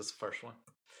 Because it's the first one.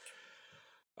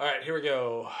 All right. Here we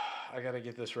go. I gotta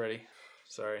get this ready.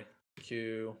 Sorry.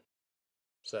 Q7.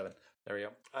 There we go.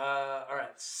 All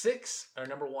right. 6 or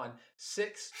number 1.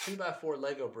 6 2x4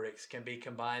 Lego bricks can be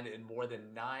combined in more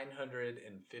than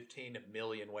 915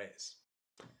 million ways.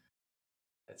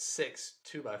 That's 6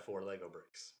 2x4 Lego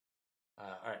bricks.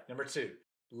 All right. Number 2.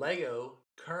 Lego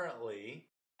currently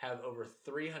have over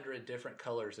 300 different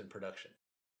colors in production.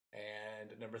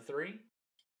 And number 3,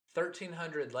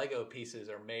 1,300 Lego pieces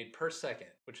are made per second,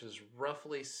 which is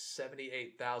roughly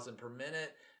 78,000 per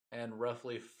minute and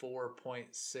roughly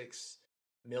 4.6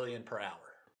 million per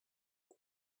hour.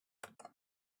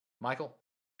 Michael?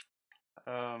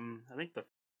 I think the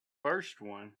first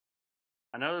one,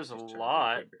 I know there's a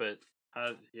lot, but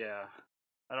I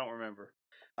don't remember.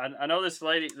 I know this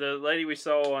lady, the lady we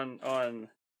saw on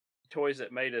Toys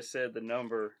That Made Us said the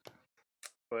number,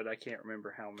 but I can't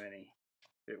remember how many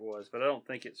it was. But I don't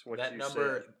think it's what you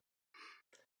said.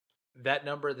 That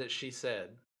number that she said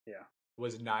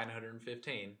was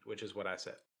 915, which is what I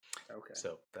said. Okay.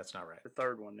 So that's not right. The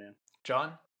third one then.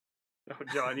 John? Oh,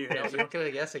 John, you don't get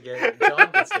a guess again. John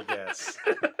gets the guess.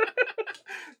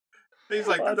 He's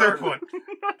like the I third don't- one.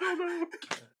 I don't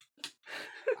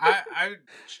know.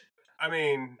 I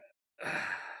mean,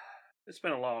 It's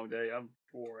been a long day. I'm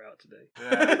wore out today.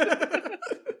 yeah.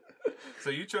 So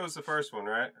you chose the first one,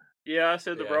 right? Yeah, I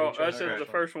said the Yeah, wrong. he chose I the said first the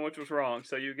one. first one, which was wrong.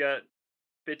 So you got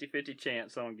 50-50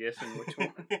 chance on guessing which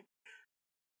one.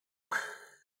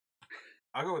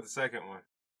 I'll go with the second one.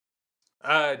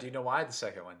 Do you know why the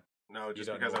second one? No, just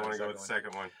don't because know I why want to the go with the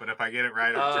second second one. But if I get it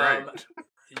right, it's Um,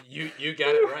 right. you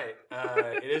got it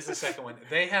right. It is the second one.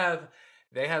 They have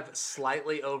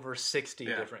slightly over 60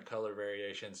 Yeah. different color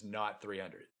variations, not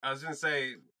 300. I was gonna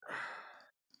say,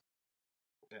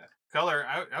 yeah, color.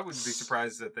 I would be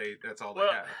surprised that that's all they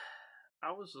Well, have.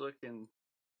 I was looking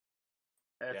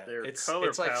at Yeah, their it's color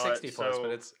it's like palette, 60 plus, so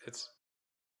but it's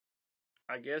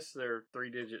I guess they're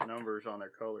 3-digit numbers on their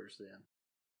colors then.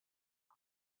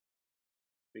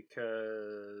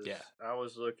 Because Yeah. I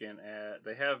was looking at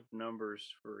they have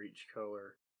numbers for each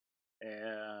color,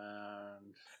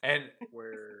 and and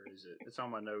where is it? It's on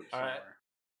my notes All right.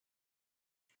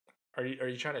 somewhere. are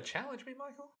you trying to challenge me,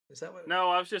 Michael? Is that what? No,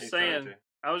 I was just He's trying saying. to.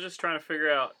 I was just trying to figure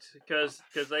out because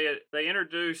they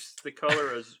introduced the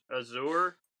color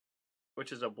azure,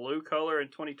 which is a blue color in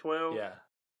 2012, Yeah.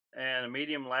 and a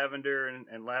medium lavender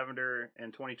and lavender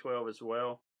in 2012 as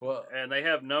well. Well, And they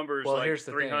have numbers Well, like here's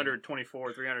the thing.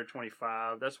 324,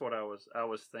 325. That's what I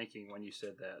was thinking when you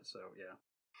said that. So yeah,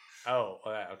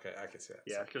 okay, I can see that.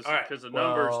 yeah, because All right, the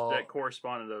numbers well, that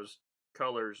correspond to those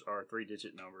colors are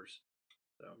 3-digit numbers.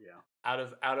 So yeah. out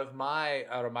of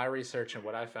my research and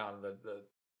what I found, the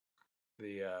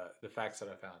facts that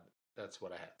I found, that's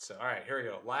what I had. So all right, here we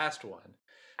go. Last one,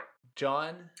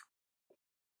 John.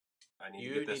 I need You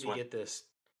to get need this to one. get this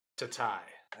to tie.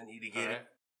 I need to All get right? it.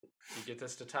 You get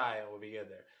this to tie, and we'll be good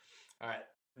there. All right.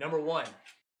 Number one.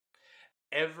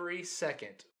 Every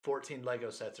second, 14 Lego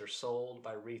sets are sold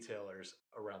by retailers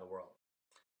around the world.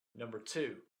 Number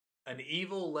two. An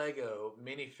evil Lego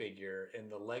minifigure in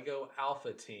the Lego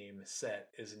Alpha Team set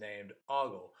is named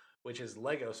Ogle, which is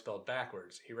Lego spelled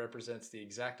backwards. He represents the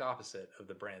exact opposite of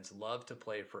the brand's love to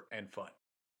play for and fun.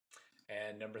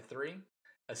 And number three.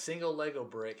 A single Lego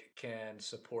brick can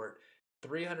support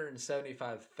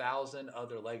 375,000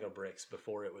 other Lego bricks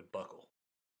before it would buckle.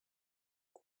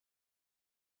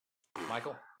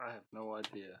 Michael? I have no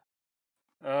idea.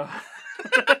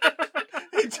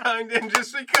 He chimed in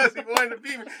just because he wanted to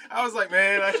be me. I was like,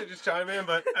 man, I should just chime in,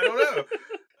 but I don't know.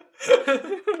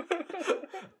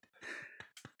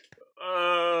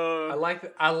 I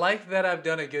like that I've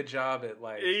done a good job at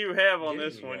like. You have on getting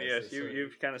this you one, guys yes. this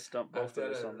You've week. kind of stumped I've both of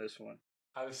done us a- on this one.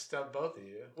 I've stumped both of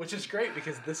you, which is great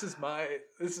because this is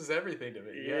everything to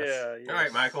me. Yeah. Yes. Yes. All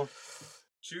right, Michael.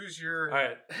 Choose your All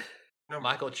right, number.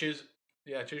 Michael, choose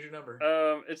your number.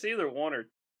 It's either one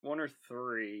or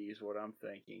three is what I'm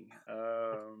thinking.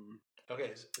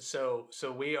 Okay, so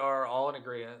we are all in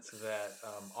agreement that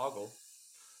Ogle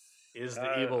is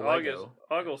the evil Lego.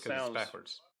 Ogle 'cause it's sounds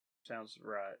backwards. sounds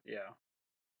right. Yeah.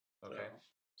 Okay,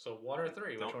 so one or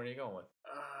three? Which Don't- one are you going with?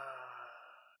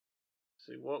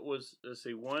 See what was. Let's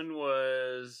see. One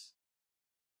was.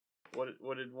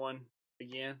 What did one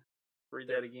again? Read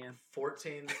that again.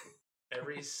 14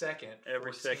 every second.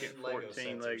 Every second, 14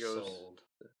 sets are Legos. sold.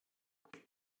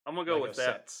 I'm gonna go Lego with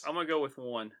that. sets. I'm gonna go with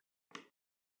one.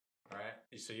 All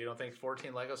right. So you don't think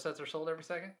 14 Lego sets are sold every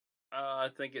second? I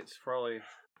think it's probably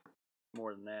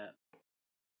more than that.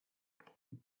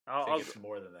 I think it's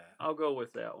more than that. I'll go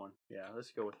with that one. Yeah,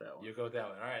 let's go with that one. You go with that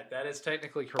one. All right. That is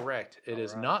technically correct. It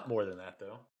is All right. not more than that,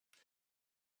 though.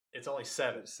 It's only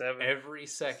 7. 7. Every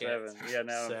second. 7. Yeah,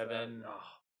 now 7 oh,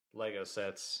 Lego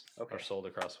sets Okay. are sold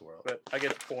across the world. but I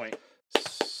get a point.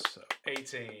 So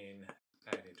 18,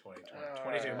 19, 20, 22.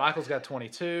 Alright. Michael's got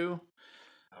 22.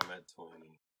 I'm at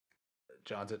 20.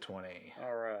 John's at 20.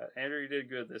 All right, Andrew, you did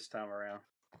good this time around.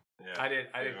 Yeah. I did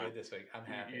Yeah. good this week. I'm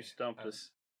happy. You stumped I'm-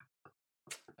 us.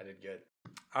 I did good.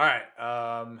 All right.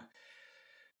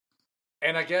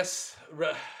 And I guess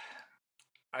we'll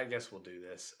do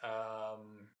this.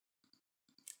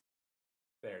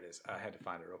 There it is. I had to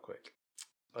find it real quick.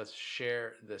 Let's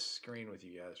share this screen with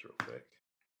you guys real quick.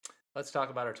 Let's talk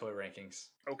about our toy rankings.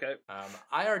 Okay.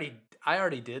 I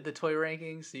already did the toy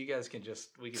rankings, so you guys can just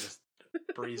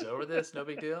breeze over this. No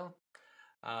big deal.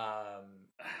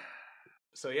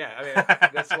 So yeah, I mean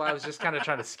that's why I was just kind of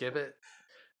trying to skip it.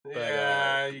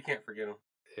 Yeah, you can't forget them.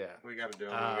 Yeah. We got to do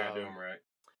them. We got to do them right.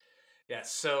 Yeah.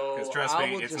 So Because trust I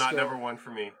me, will it's just not go- number one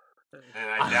for me,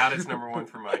 and I doubt it's number one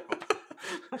for Michael.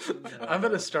 I'm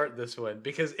gonna start this one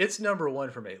because it's number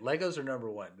one for me. Legos are number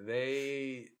one.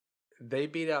 They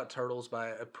beat out Turtles by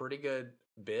a pretty good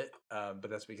bit, but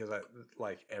that's because I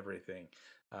like everything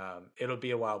It'll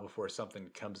be a while before something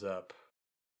comes up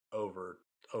over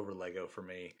Lego for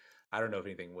me. I don't know if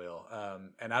anything will,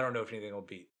 and I don't know if anything will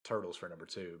beat Turtles for number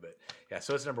 2. But yeah,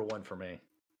 so it's number 1 for me.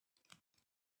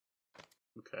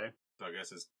 Okay. So I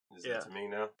guess is it to me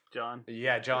now? John?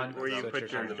 Yeah, John. Where you put I'm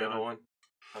your the middle one.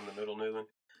 I'm the middle Newland.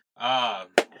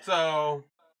 So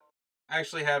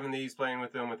actually having these playing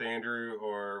with them with Andrew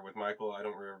or with Michael, I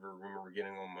don't ever remember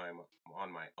getting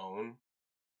on my own.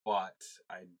 But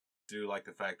I do like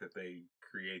the fact that they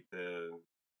create the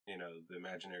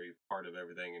imaginary part of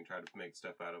everything and try to make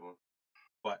stuff out of them.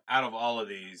 But out of all of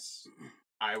these,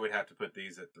 I would have to put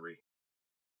these at 3.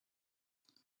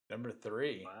 Number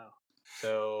 3. Wow.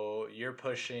 So you're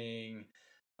pushing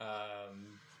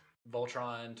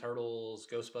Voltron, Turtles,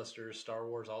 Ghostbusters, Star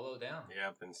Wars, all those down.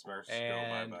 Yep, and Smurfs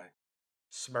And go bye-bye.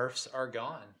 Smurfs are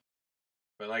gone.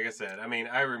 But like I said, I mean,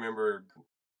 I remember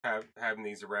having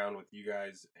these around with you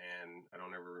guys, and I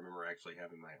don't ever remember actually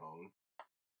having my own.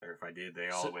 Or if I did, they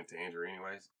all went to Andrew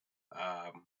anyways.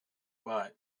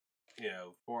 But,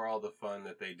 for all the fun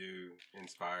that they do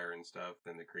inspire and stuff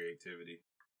and the creativity,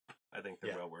 I think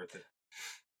they're well worth it.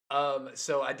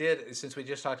 So I did, since we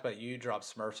just talked about you dropped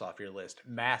Smurfs off your list,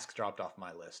 Mask dropped off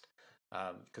my list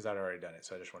because I'd already done it.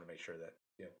 So I just want to make sure that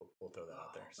we'll throw that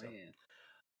out there. So.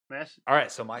 Man. All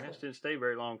right, so Michael. Mask didn't stay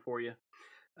very long for you.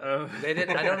 They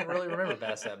didn't. I don't really remember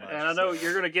Bass that much. And I know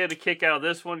you're going to get a kick out of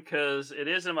this one because it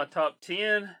is in my top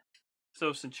 10.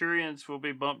 So Centurions will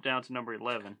be bumped down to number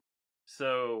 11.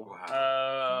 So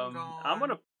I'm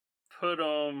going to put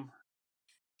them.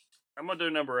 I'm going to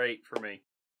do number 8 for me.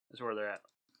 Is where they're at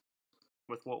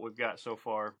with what we've got so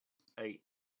far. 8.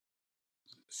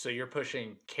 So you're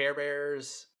pushing Care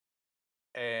Bears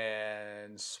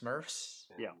and Smurfs.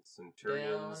 And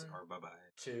Centurions are bye-bye.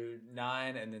 To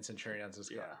 9, and then Centurions is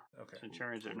gone. Yeah. Okay.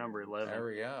 Centurions are number 11. There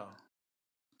we go.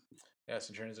 Yeah,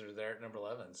 Centurions are there at number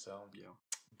 11. So yeah.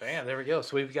 Bam, there we go.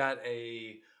 So we've got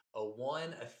a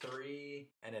 1, a 3,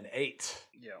 and an 8.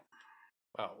 Yeah.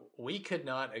 Wow, we could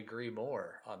not agree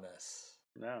more on this.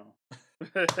 No.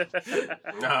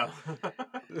 No.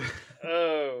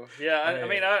 Oh yeah, I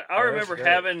mean, I remember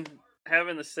having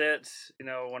the sets,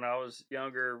 when I was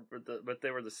younger, but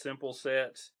they were the simple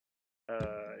sets.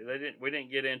 We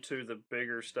didn't get into the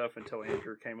bigger stuff until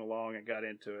Andrew came along and got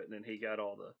into it, and then he got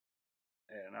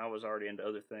and I was already into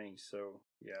other things. So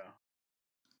yeah.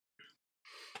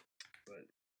 But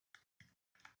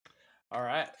all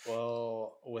right,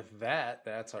 well, with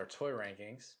that's our toy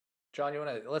rankings. John, you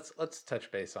want to let's touch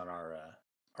base on our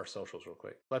socials real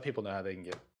quick. Let people know how they can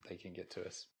get to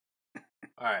us.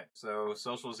 All right, so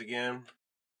socials again.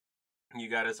 You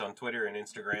got us on Twitter and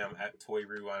Instagram at Toy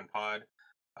Rewind Pod.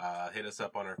 Hit us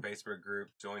up on our Facebook group.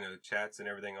 Join the chats and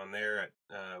everything on there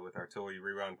with our Toy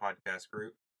Rewind Podcast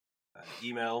group.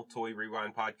 Email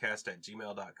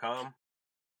toyrewindpodcast@gmail.com.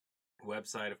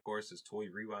 Website, of course, is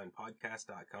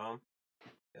toyrewindpodcast.com.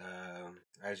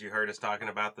 As you heard us talking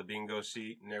about the bingo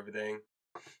sheet and everything,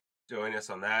 join us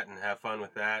on that and have fun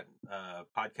with that.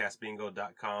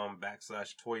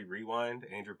 Podcastbingo.com/Toy Rewind.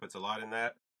 Andrew puts a lot in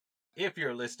that. If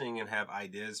you're listening and have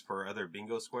ideas for other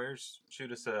bingo squares,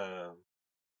 shoot us a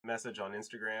message on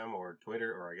Instagram or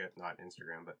Twitter, or I guess not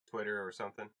Instagram, but Twitter or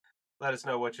something. Let us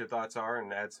know what your thoughts are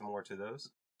and add some more to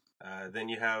those. Then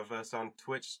you have us on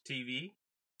Twitch TV.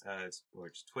 It's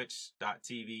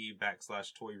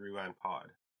twitch.tv/Toy Rewind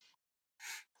Pod.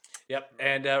 Yep,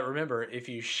 and remember, if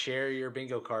you share your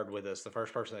bingo card with us, the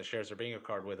first person that shares their bingo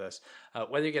card with us,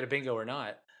 whether you get a bingo or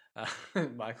not,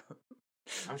 Michael,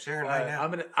 I'm sharing right now.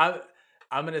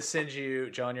 I'm gonna send you,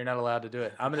 John. You're not allowed to do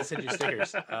it. I'm gonna send you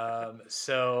stickers.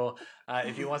 So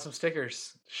if you want some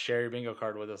stickers, share your bingo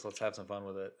card with us. Let's have some fun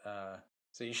with it.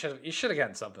 So you should have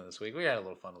gotten something this week. We had a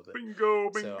little fun with it.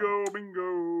 Bingo.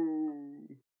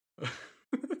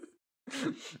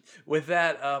 With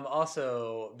that,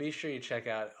 also be sure you check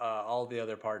out all the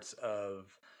other parts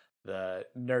of the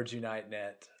Nerds Unite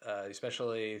net,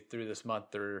 especially through this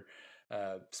month. Through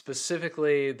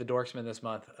specifically the Dorksmen this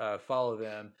month. Follow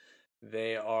them.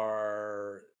 They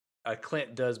are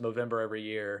Clint does Movember every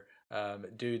year.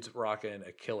 Dude's rocking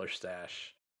a killer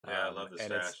stash. Yeah, I love the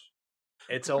stash.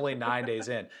 It's only 9 days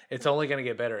in. It's only going to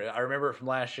get better. I remember from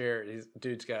last year.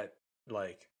 Dude's got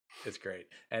it's great.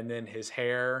 And then his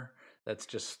hair. That's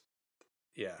just,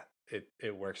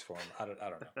 it works for him. I don't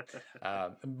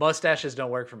know. Mustaches don't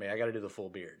work for me. I got to do the full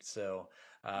beard. So,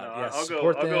 I'll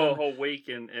go a whole week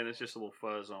and it's just a little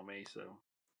fuzz on me. So,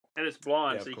 and it's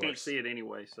blonde, so you can't see it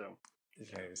anyway. So, you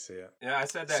can't even see it. Yeah, I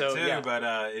said that too. Yeah. But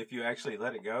if you actually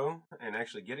let it go and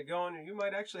actually get it going, you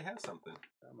might actually have something.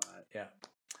 I might. Yeah.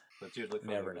 But you'd look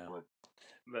never know.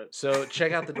 But so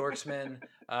check out the Dorksmen.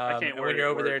 And when you're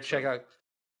over there, check out.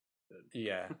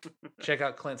 Yeah, check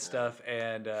out Clint's stuff,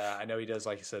 and I know he does,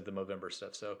 like you said, the Movember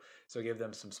stuff. So give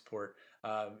them some support.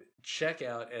 Check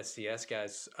out STS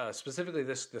guys, specifically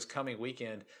this coming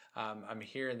weekend. I'm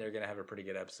hearing they're going to have a pretty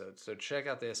good episode. So check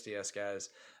out the STS guys.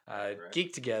 Right.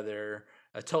 Geek Together,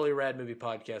 a totally rad movie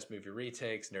podcast, movie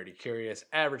retakes, Nerdy Curious,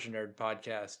 Average Nerd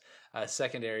podcast,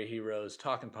 Secondary Heroes,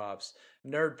 Talking Pops,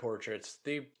 Nerd Portraits,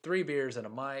 the 3 beers and a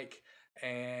mic.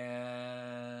 And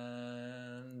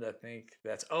I think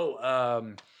that's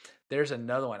there's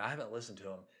another one. I haven't listened to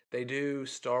them. They do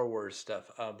Star Wars stuff,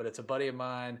 but it's a buddy of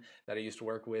mine that I used to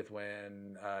work with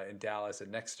when in Dallas at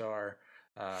Nexstar,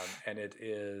 and it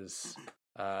is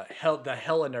the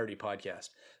Hella Nerdy podcast.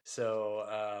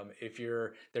 So if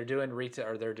they're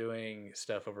doing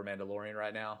stuff over Mandalorian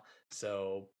right now,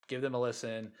 so give them a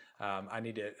listen. I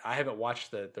haven't watched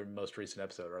the most recent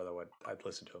episode, or otherwise I'd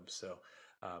listen to them. So.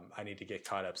 I need to get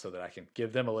caught up so that I can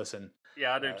give them a listen.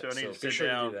 Yeah, I do too. I need to sit sure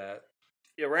down. To do that.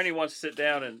 Yeah, Randy wants to sit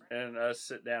down and us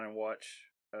sit down and watch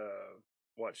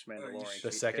Mandalorian.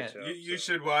 The second, you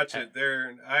should watch it.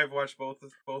 I've watched both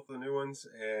the new ones,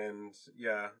 and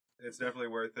yeah, it's definitely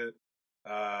worth it.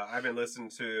 I've been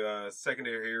listening to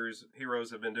Secondary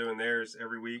Heroes have been doing theirs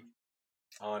every week.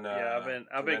 On I've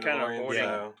been kind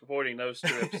of avoiding those 2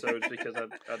 episodes because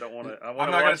I don't want to. I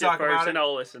want to watch it first, and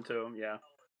I'll listen to them. Yeah.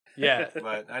 Yeah,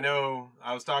 but I know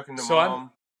I was talking to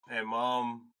Mom, and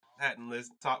Mom hadn't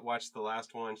watched the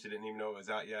last one. She didn't even know it was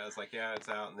out yet. I was like, "Yeah, it's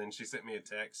out." And then she sent me a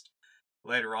text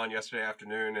later on yesterday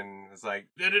afternoon, and was like,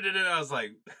 I was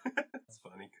like, "That's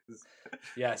funny."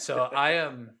 Yeah, so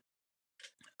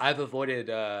I've avoided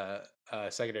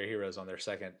Secondary Heroes on their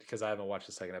second because I haven't watched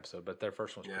the second episode, but their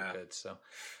first one's pretty good. So.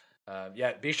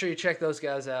 Be sure you check those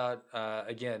guys out.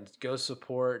 Again, go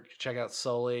support. Check out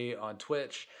Sully on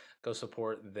Twitch. Go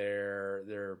support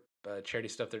their charity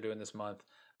stuff they're doing this month.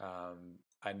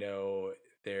 I know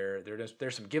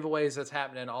there's some giveaways that's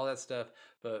happening, all that stuff,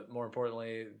 but more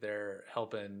importantly, they're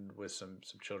helping with some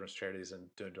children's charities and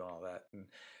doing all that. And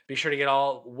be sure to get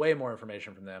way more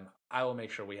information from them. I will make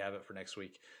sure we have it for next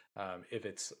week. If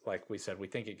it's like we said, we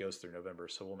think it goes through November,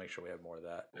 so we'll make sure we have more of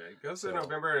that. Yeah, it goes through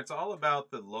November. It's all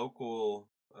about the local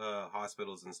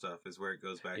hospitals and stuff is where it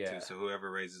goes back to. So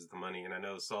whoever raises the money, and I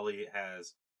know Sully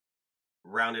has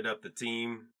rounded up the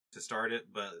team to start it,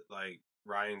 but like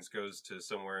Ryan's goes to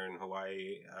somewhere in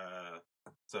Hawaii,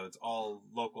 so it's all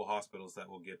local hospitals that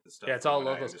will get the stuff. Yeah, it's all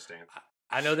local. I understand.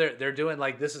 I know they're doing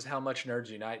like this is how much Nerds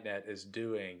Unite Net is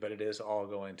doing, but it is all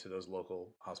going to those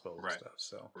local hospitals and stuff.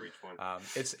 So for each one,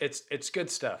 it's good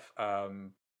stuff.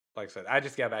 Like I said, I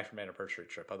just got back from an anniversary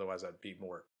trip. Otherwise, I'd be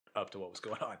more up to what was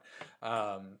going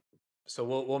on. So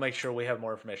we'll make sure we have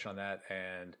more information on that,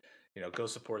 and go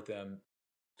support them.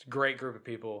 It's a great group of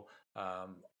people,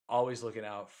 always looking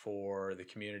out for the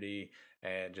community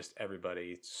and just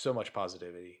everybody. So much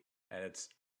positivity, and it's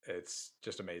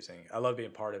just amazing. I love being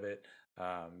part of it,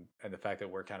 and the fact that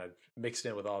we're kind of mixed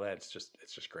in with all that. It's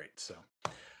just great. So,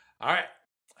 all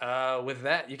right. With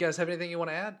that, you guys have anything you want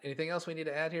to add? Anything else we need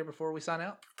to add here before we sign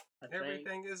out?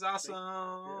 Everything is awesome.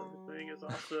 Everything is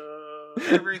awesome.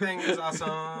 Everything is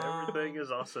awesome. Everything is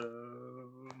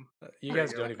awesome. You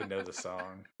guys don't even know the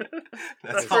song.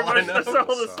 That's all I know. That's all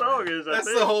the song is.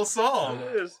 That's the whole song.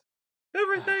 It is.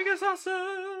 Everything is awesome.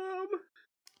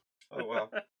 Oh wow!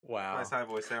 Wow! Nice high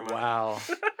voice there, Mike. Wow!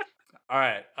 All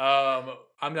right.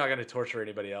 I'm not going to torture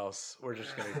anybody else. We're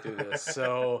just going to do this.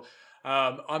 So,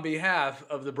 on behalf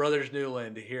of the brothers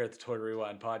Newland here at the Toy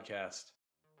Rewind podcast,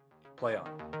 play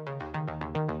on.